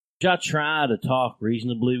perfect. I try to talk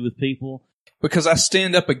reasonably with people. Because I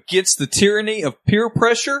stand up against the tyranny of peer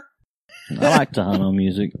pressure? I like Tejano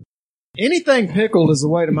music. Anything pickled is the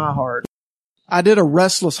way to my heart. I did a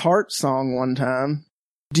Restless Heart song one time.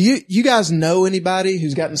 Do you guys know anybody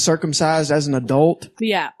who's gotten circumcised as an adult?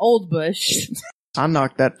 Yeah, Old Bush. I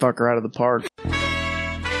knocked that fucker out of the park.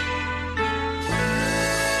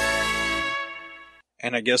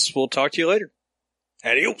 And I guess we'll talk to you later.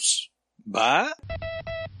 Adios. Bye.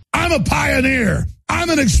 I'm a pioneer. I'm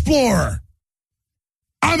an explorer.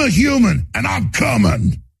 I'm a human, and I'm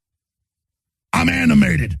coming. I'm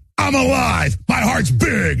animated. I'm alive. My heart's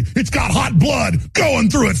big. It's got hot blood going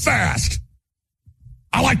through it fast.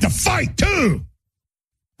 I like to fight, too.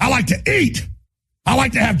 I like to eat. I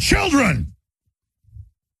like to have children.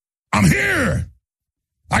 I'm here.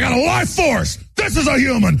 I got a life force. This is a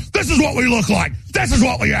human. This is what we look like. This is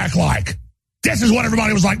what we act like. This is what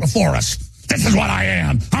everybody was like before us. This is what I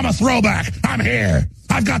am. I'm a throwback. I'm here.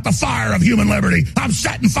 I've got the fire of human liberty. I'm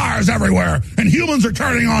setting fires everywhere, and humans are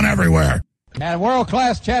turning on everywhere. And World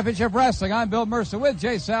Class Championship Wrestling, I'm Bill Mercer with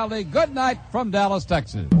Jay Saldi. Good night from Dallas,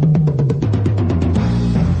 Texas.